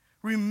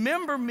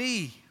 remember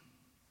me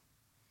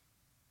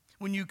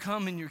when you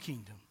come in your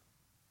kingdom.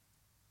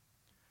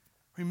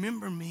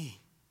 Remember me.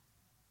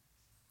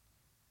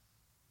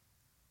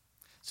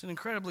 It's an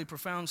incredibly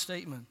profound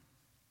statement.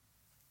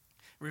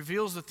 It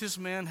reveals that this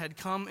man had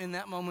come in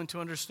that moment to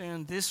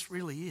understand this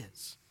really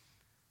is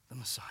the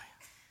Messiah.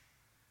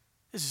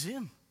 This is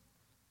him,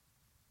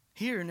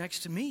 here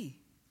next to me.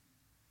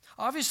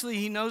 Obviously,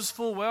 he knows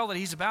full well that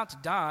he's about to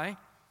die.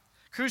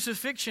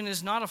 Crucifixion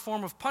is not a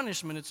form of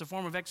punishment, it's a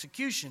form of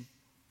execution.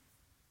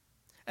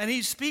 And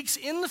he speaks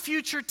in the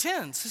future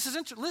tense. This is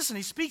interesting. Listen,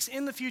 he speaks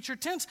in the future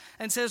tense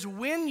and says,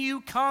 when you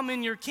come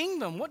in your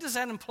kingdom. What does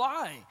that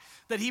imply?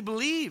 That he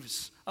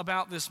believes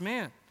about this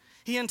man.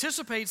 He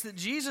anticipates that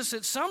Jesus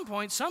at some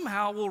point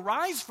somehow will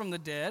rise from the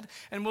dead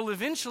and will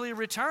eventually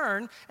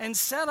return and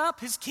set up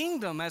his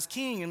kingdom as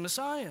king and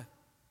Messiah.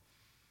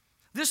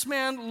 This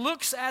man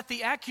looks at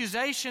the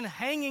accusation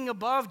hanging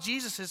above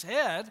Jesus'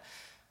 head,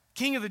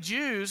 King of the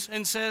Jews,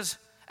 and says,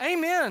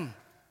 amen.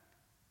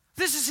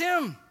 This is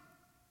him.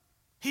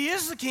 He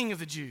is the King of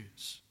the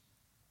Jews.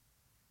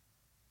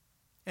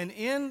 And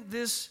in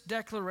this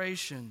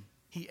declaration,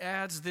 he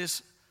adds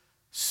this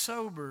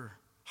sober,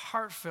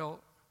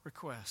 heartfelt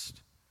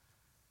request.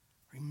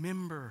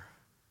 Remember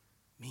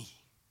me.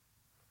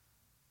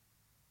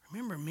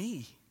 Remember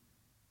me.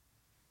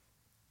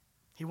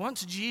 He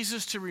wants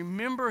Jesus to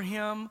remember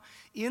him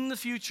in the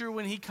future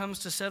when he comes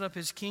to set up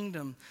his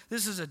kingdom.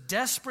 This is a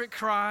desperate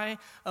cry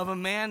of a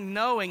man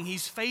knowing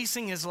he's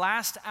facing his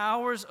last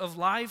hours of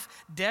life.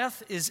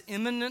 Death is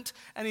imminent,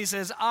 and he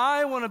says,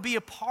 I want to be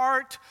a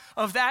part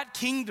of that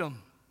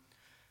kingdom.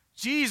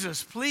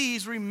 Jesus,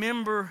 please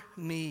remember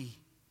me.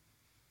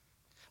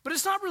 But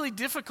it's not really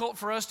difficult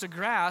for us to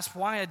grasp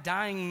why a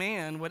dying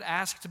man would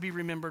ask to be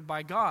remembered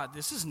by God.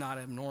 This is not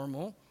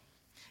abnormal.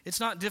 It's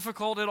not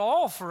difficult at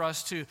all for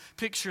us to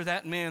picture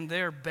that man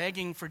there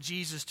begging for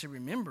Jesus to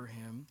remember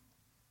him.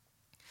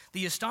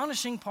 The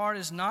astonishing part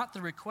is not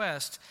the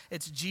request,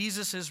 it's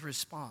Jesus'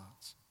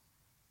 response.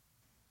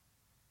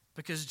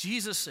 Because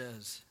Jesus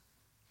says,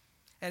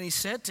 and he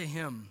said to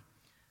him,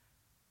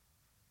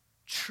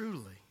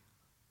 truly,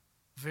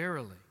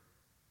 verily,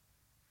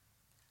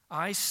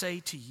 I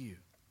say to you,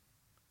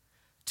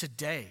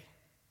 today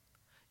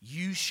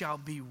you shall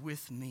be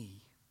with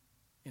me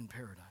in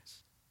paradise.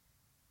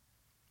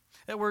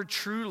 That word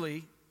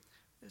truly,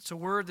 it's a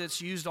word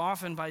that's used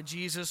often by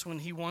Jesus when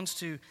he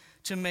wants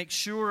to make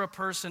sure a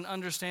person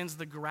understands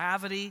the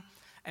gravity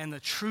and the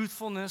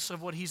truthfulness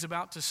of what he's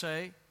about to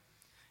say.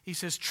 He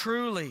says,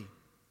 truly,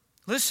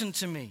 listen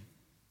to me.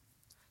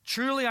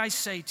 Truly I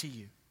say to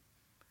you.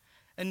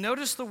 And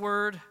notice the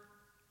word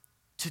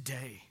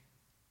today.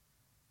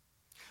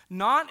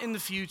 Not in the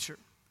future.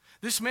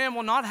 This man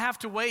will not have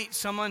to wait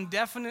some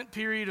indefinite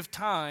period of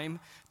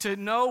time to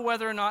know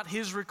whether or not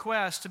his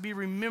request to be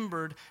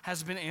remembered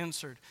has been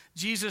answered.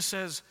 Jesus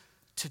says,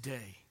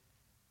 today.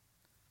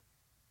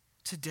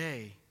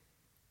 Today.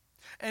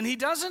 And he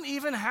doesn't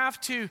even have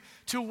to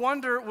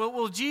wonder,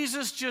 will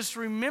Jesus just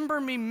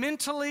remember me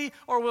mentally,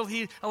 or will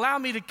he allow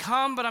me to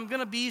come, but I'm going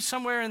to be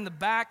somewhere in the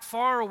back,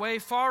 far away,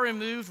 far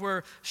removed,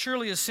 where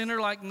surely a sinner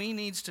like me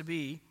needs to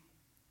be.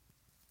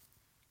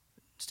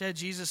 Instead,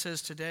 Jesus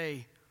says,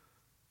 today,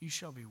 you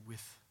shall be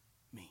with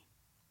me.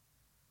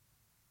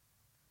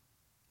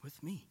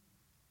 With me.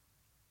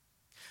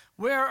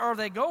 Where are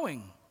they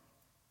going?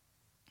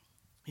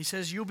 He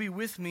says, you'll be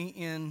with me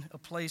in a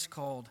place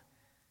called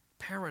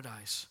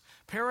paradise.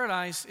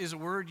 Paradise is a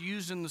word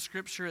used in the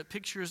scripture. It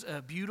pictures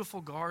a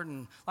beautiful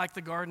garden, like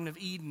the Garden of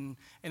Eden,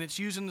 and it's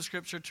used in the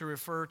scripture to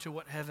refer to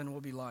what heaven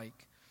will be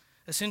like.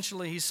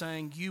 Essentially, he's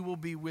saying, you will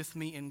be with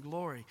me in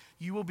glory.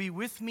 You will be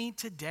with me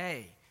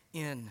today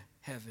in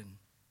heaven.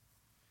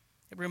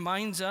 It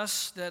reminds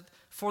us that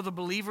for the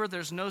believer,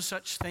 there's no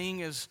such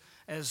thing as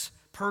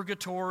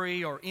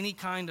purgatory or any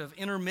kind of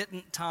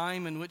intermittent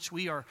time in which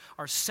we are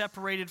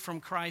separated from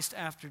Christ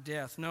after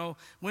death. No,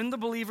 when the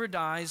believer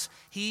dies,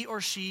 he or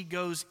she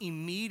goes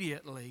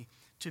immediately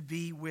to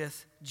be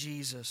with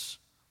Jesus.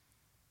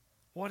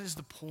 What is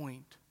the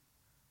point?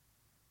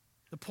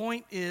 The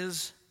point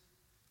is,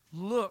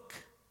 look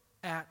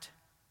at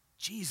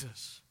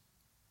Jesus.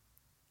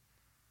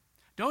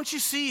 Don't you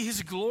see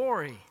his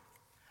glory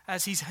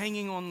as he's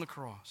hanging on the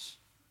cross?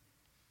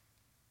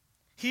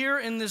 Here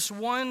in this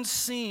one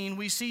scene,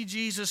 we see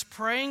Jesus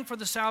praying for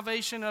the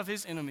salvation of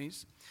his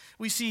enemies.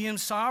 We see him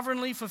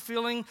sovereignly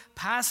fulfilling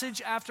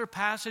passage after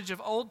passage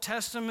of Old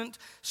Testament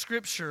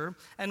scripture,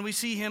 and we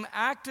see him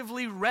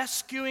actively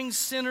rescuing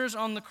sinners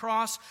on the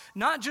cross,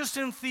 not just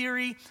in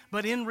theory,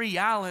 but in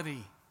reality.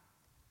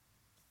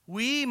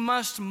 We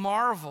must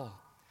marvel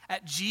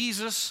at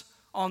Jesus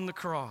on the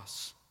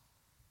cross.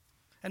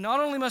 And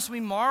not only must we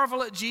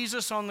marvel at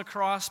Jesus on the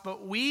cross,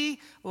 but we,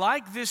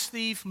 like this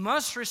thief,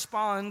 must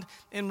respond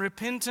in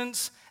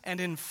repentance and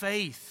in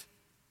faith.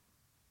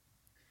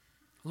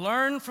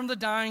 Learn from the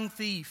dying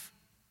thief.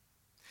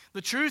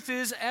 The truth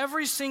is,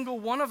 every single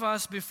one of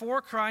us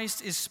before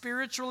Christ is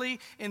spiritually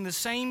in the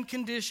same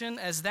condition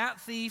as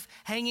that thief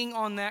hanging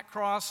on that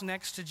cross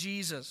next to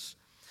Jesus.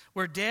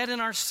 We're dead in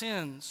our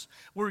sins.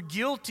 We're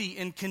guilty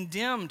and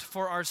condemned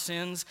for our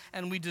sins,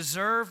 and we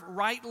deserve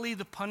rightly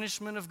the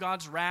punishment of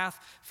God's wrath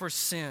for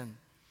sin.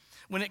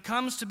 When it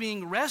comes to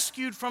being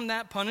rescued from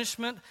that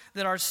punishment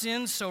that our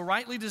sins so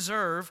rightly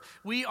deserve,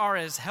 we are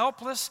as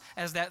helpless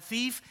as that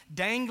thief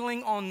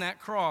dangling on that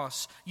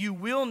cross. You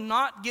will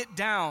not get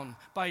down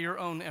by your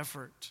own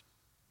effort.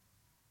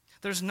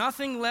 There's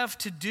nothing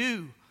left to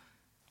do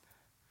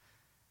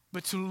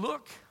but to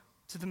look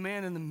to the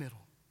man in the middle.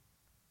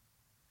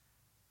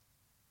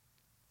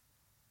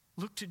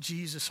 Look to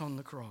Jesus on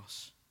the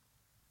cross.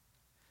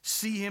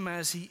 See him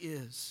as he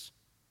is.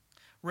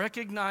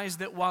 Recognize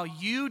that while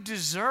you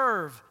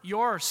deserve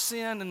your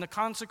sin and the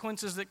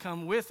consequences that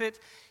come with it,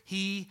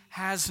 he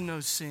has no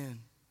sin.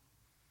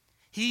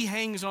 He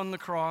hangs on the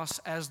cross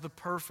as the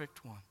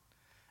perfect one,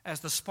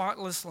 as the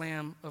spotless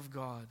Lamb of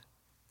God.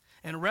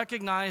 And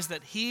recognize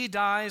that he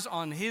dies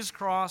on his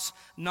cross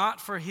not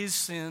for his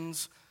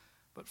sins,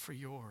 but for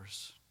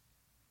yours.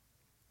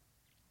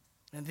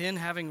 And then,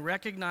 having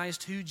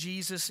recognized who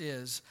Jesus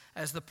is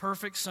as the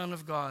perfect Son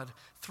of God,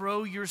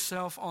 throw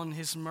yourself on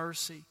his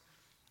mercy.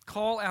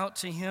 Call out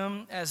to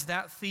him as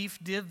that thief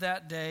did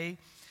that day.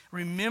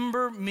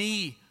 Remember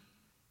me.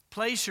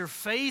 Place your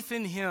faith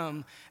in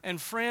him. And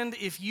friend,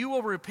 if you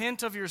will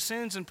repent of your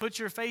sins and put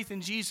your faith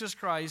in Jesus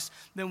Christ,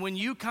 then when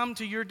you come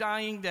to your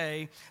dying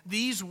day,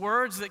 these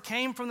words that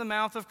came from the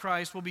mouth of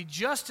Christ will be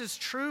just as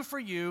true for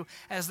you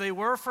as they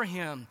were for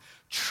him.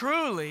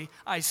 Truly,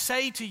 I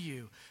say to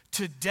you,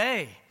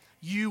 today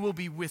you will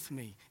be with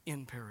me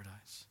in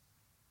paradise.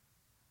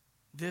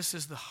 This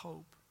is the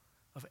hope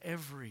of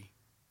every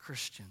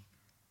Christian.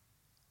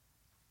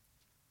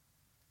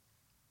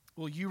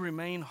 Will you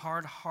remain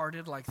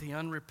hard-hearted like the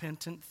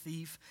unrepentant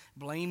thief,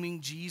 blaming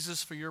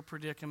Jesus for your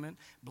predicament,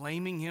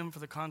 blaming him for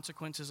the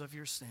consequences of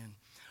your sin?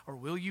 Or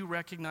will you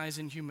recognize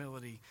in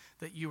humility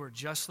that you are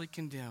justly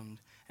condemned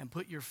and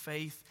put your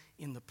faith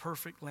in the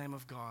perfect Lamb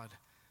of God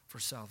for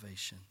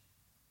salvation?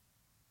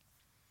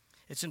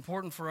 It's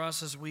important for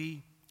us as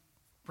we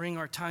bring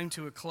our time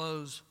to a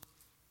close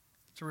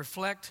to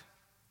reflect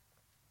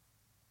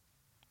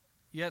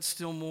yet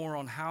still more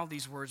on how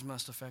these words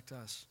must affect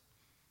us.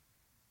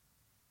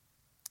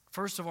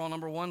 First of all,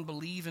 number one,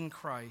 believe in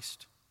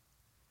Christ.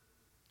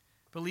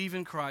 Believe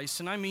in Christ.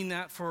 And I mean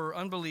that for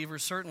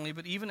unbelievers, certainly,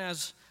 but even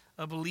as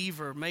a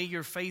believer, may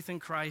your faith in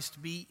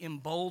Christ be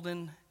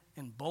emboldened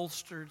and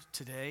bolstered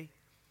today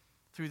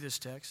through this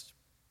text.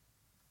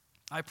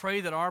 I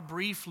pray that our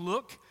brief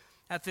look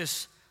at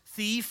this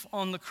thief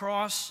on the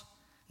cross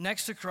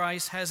next to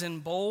Christ has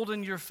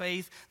emboldened your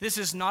faith. This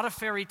is not a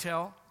fairy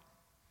tale.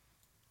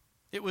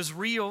 It was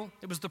real.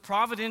 It was the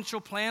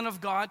providential plan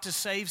of God to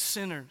save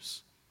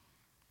sinners.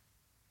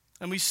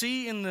 And we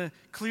see in the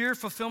clear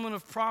fulfillment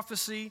of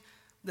prophecy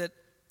that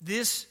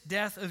this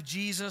death of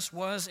Jesus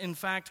was, in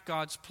fact,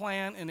 God's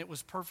plan, and it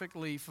was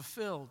perfectly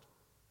fulfilled.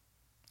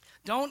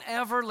 Don't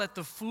ever let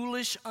the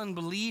foolish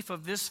unbelief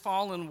of this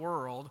fallen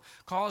world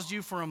cause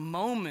you for a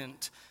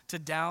moment to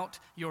doubt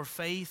your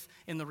faith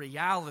in the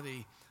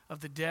reality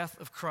of the death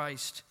of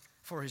Christ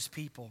for his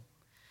people.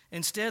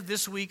 Instead,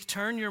 this week,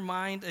 turn your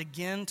mind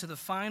again to the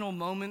final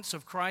moments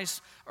of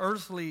Christ's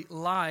earthly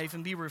life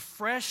and be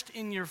refreshed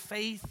in your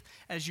faith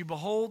as you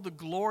behold the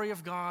glory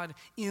of God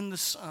in the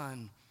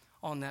Son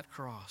on that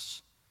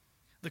cross.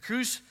 The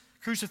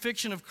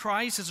crucifixion of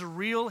Christ is a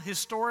real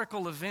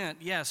historical event,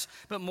 yes,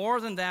 but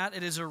more than that,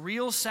 it is a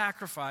real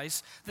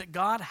sacrifice that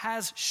God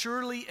has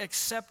surely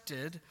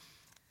accepted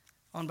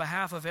on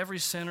behalf of every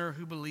sinner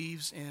who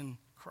believes in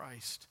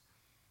Christ.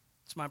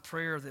 It's my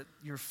prayer that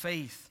your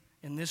faith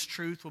in this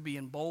truth will be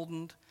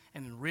emboldened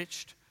and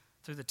enriched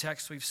through the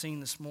text we've seen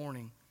this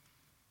morning.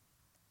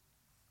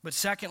 But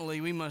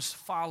secondly, we must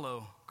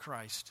follow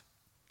Christ.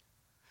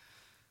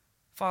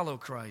 Follow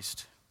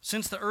Christ.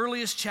 Since the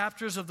earliest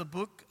chapters of the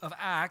book of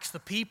Acts, the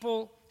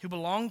people who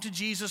belong to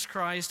Jesus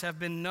Christ have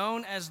been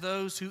known as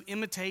those who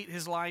imitate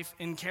his life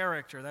and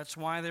character. That's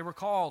why they were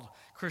called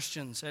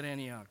Christians at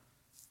Antioch.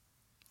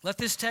 Let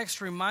this text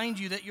remind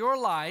you that your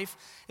life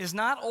is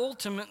not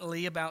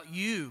ultimately about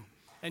you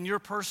and your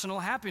personal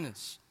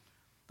happiness.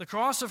 The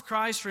cross of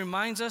Christ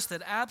reminds us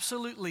that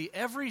absolutely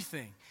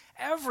everything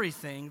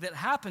everything that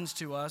happens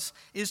to us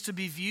is to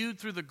be viewed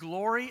through the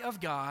glory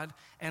of God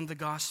and the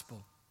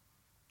gospel.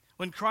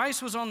 When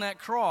Christ was on that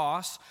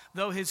cross,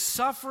 though his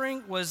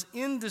suffering was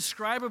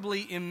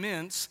indescribably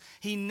immense,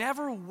 he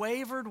never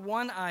wavered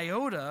one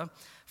iota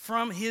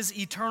from his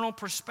eternal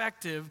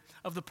perspective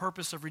of the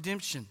purpose of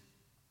redemption.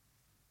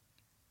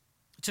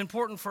 It's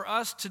important for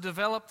us to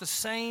develop the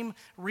same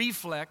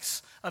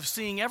reflex of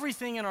seeing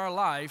everything in our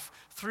life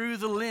through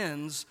the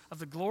lens of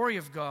the glory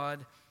of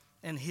God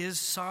and his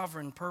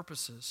sovereign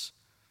purposes.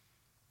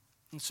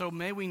 And so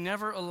may we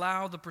never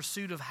allow the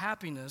pursuit of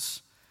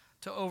happiness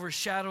to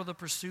overshadow the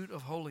pursuit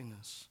of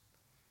holiness.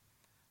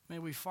 May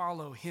we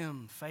follow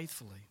him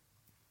faithfully.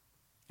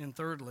 And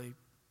thirdly,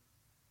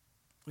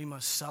 we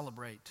must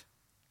celebrate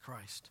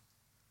Christ.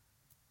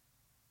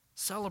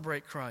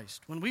 Celebrate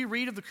Christ. When we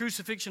read of the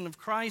crucifixion of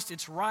Christ,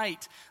 it's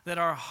right that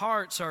our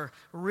hearts are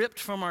ripped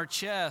from our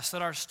chest,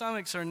 that our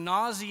stomachs are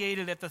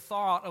nauseated at the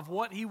thought of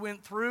what he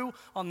went through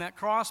on that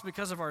cross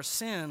because of our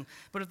sin.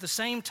 But at the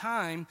same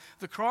time,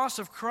 the cross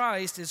of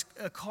Christ is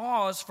a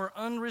cause for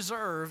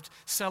unreserved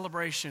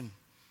celebration.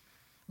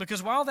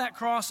 Because while that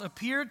cross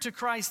appeared to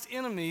Christ's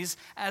enemies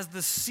as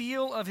the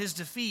seal of his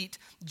defeat,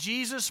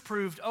 Jesus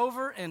proved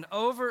over and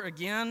over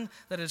again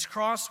that his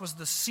cross was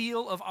the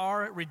seal of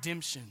our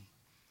redemption.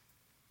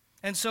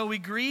 And so we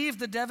grieve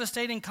the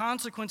devastating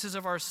consequences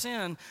of our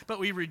sin, but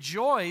we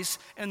rejoice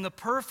in the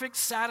perfect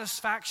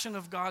satisfaction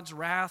of God's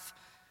wrath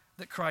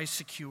that Christ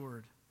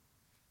secured.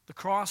 The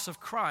cross of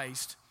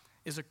Christ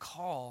is a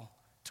call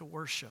to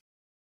worship.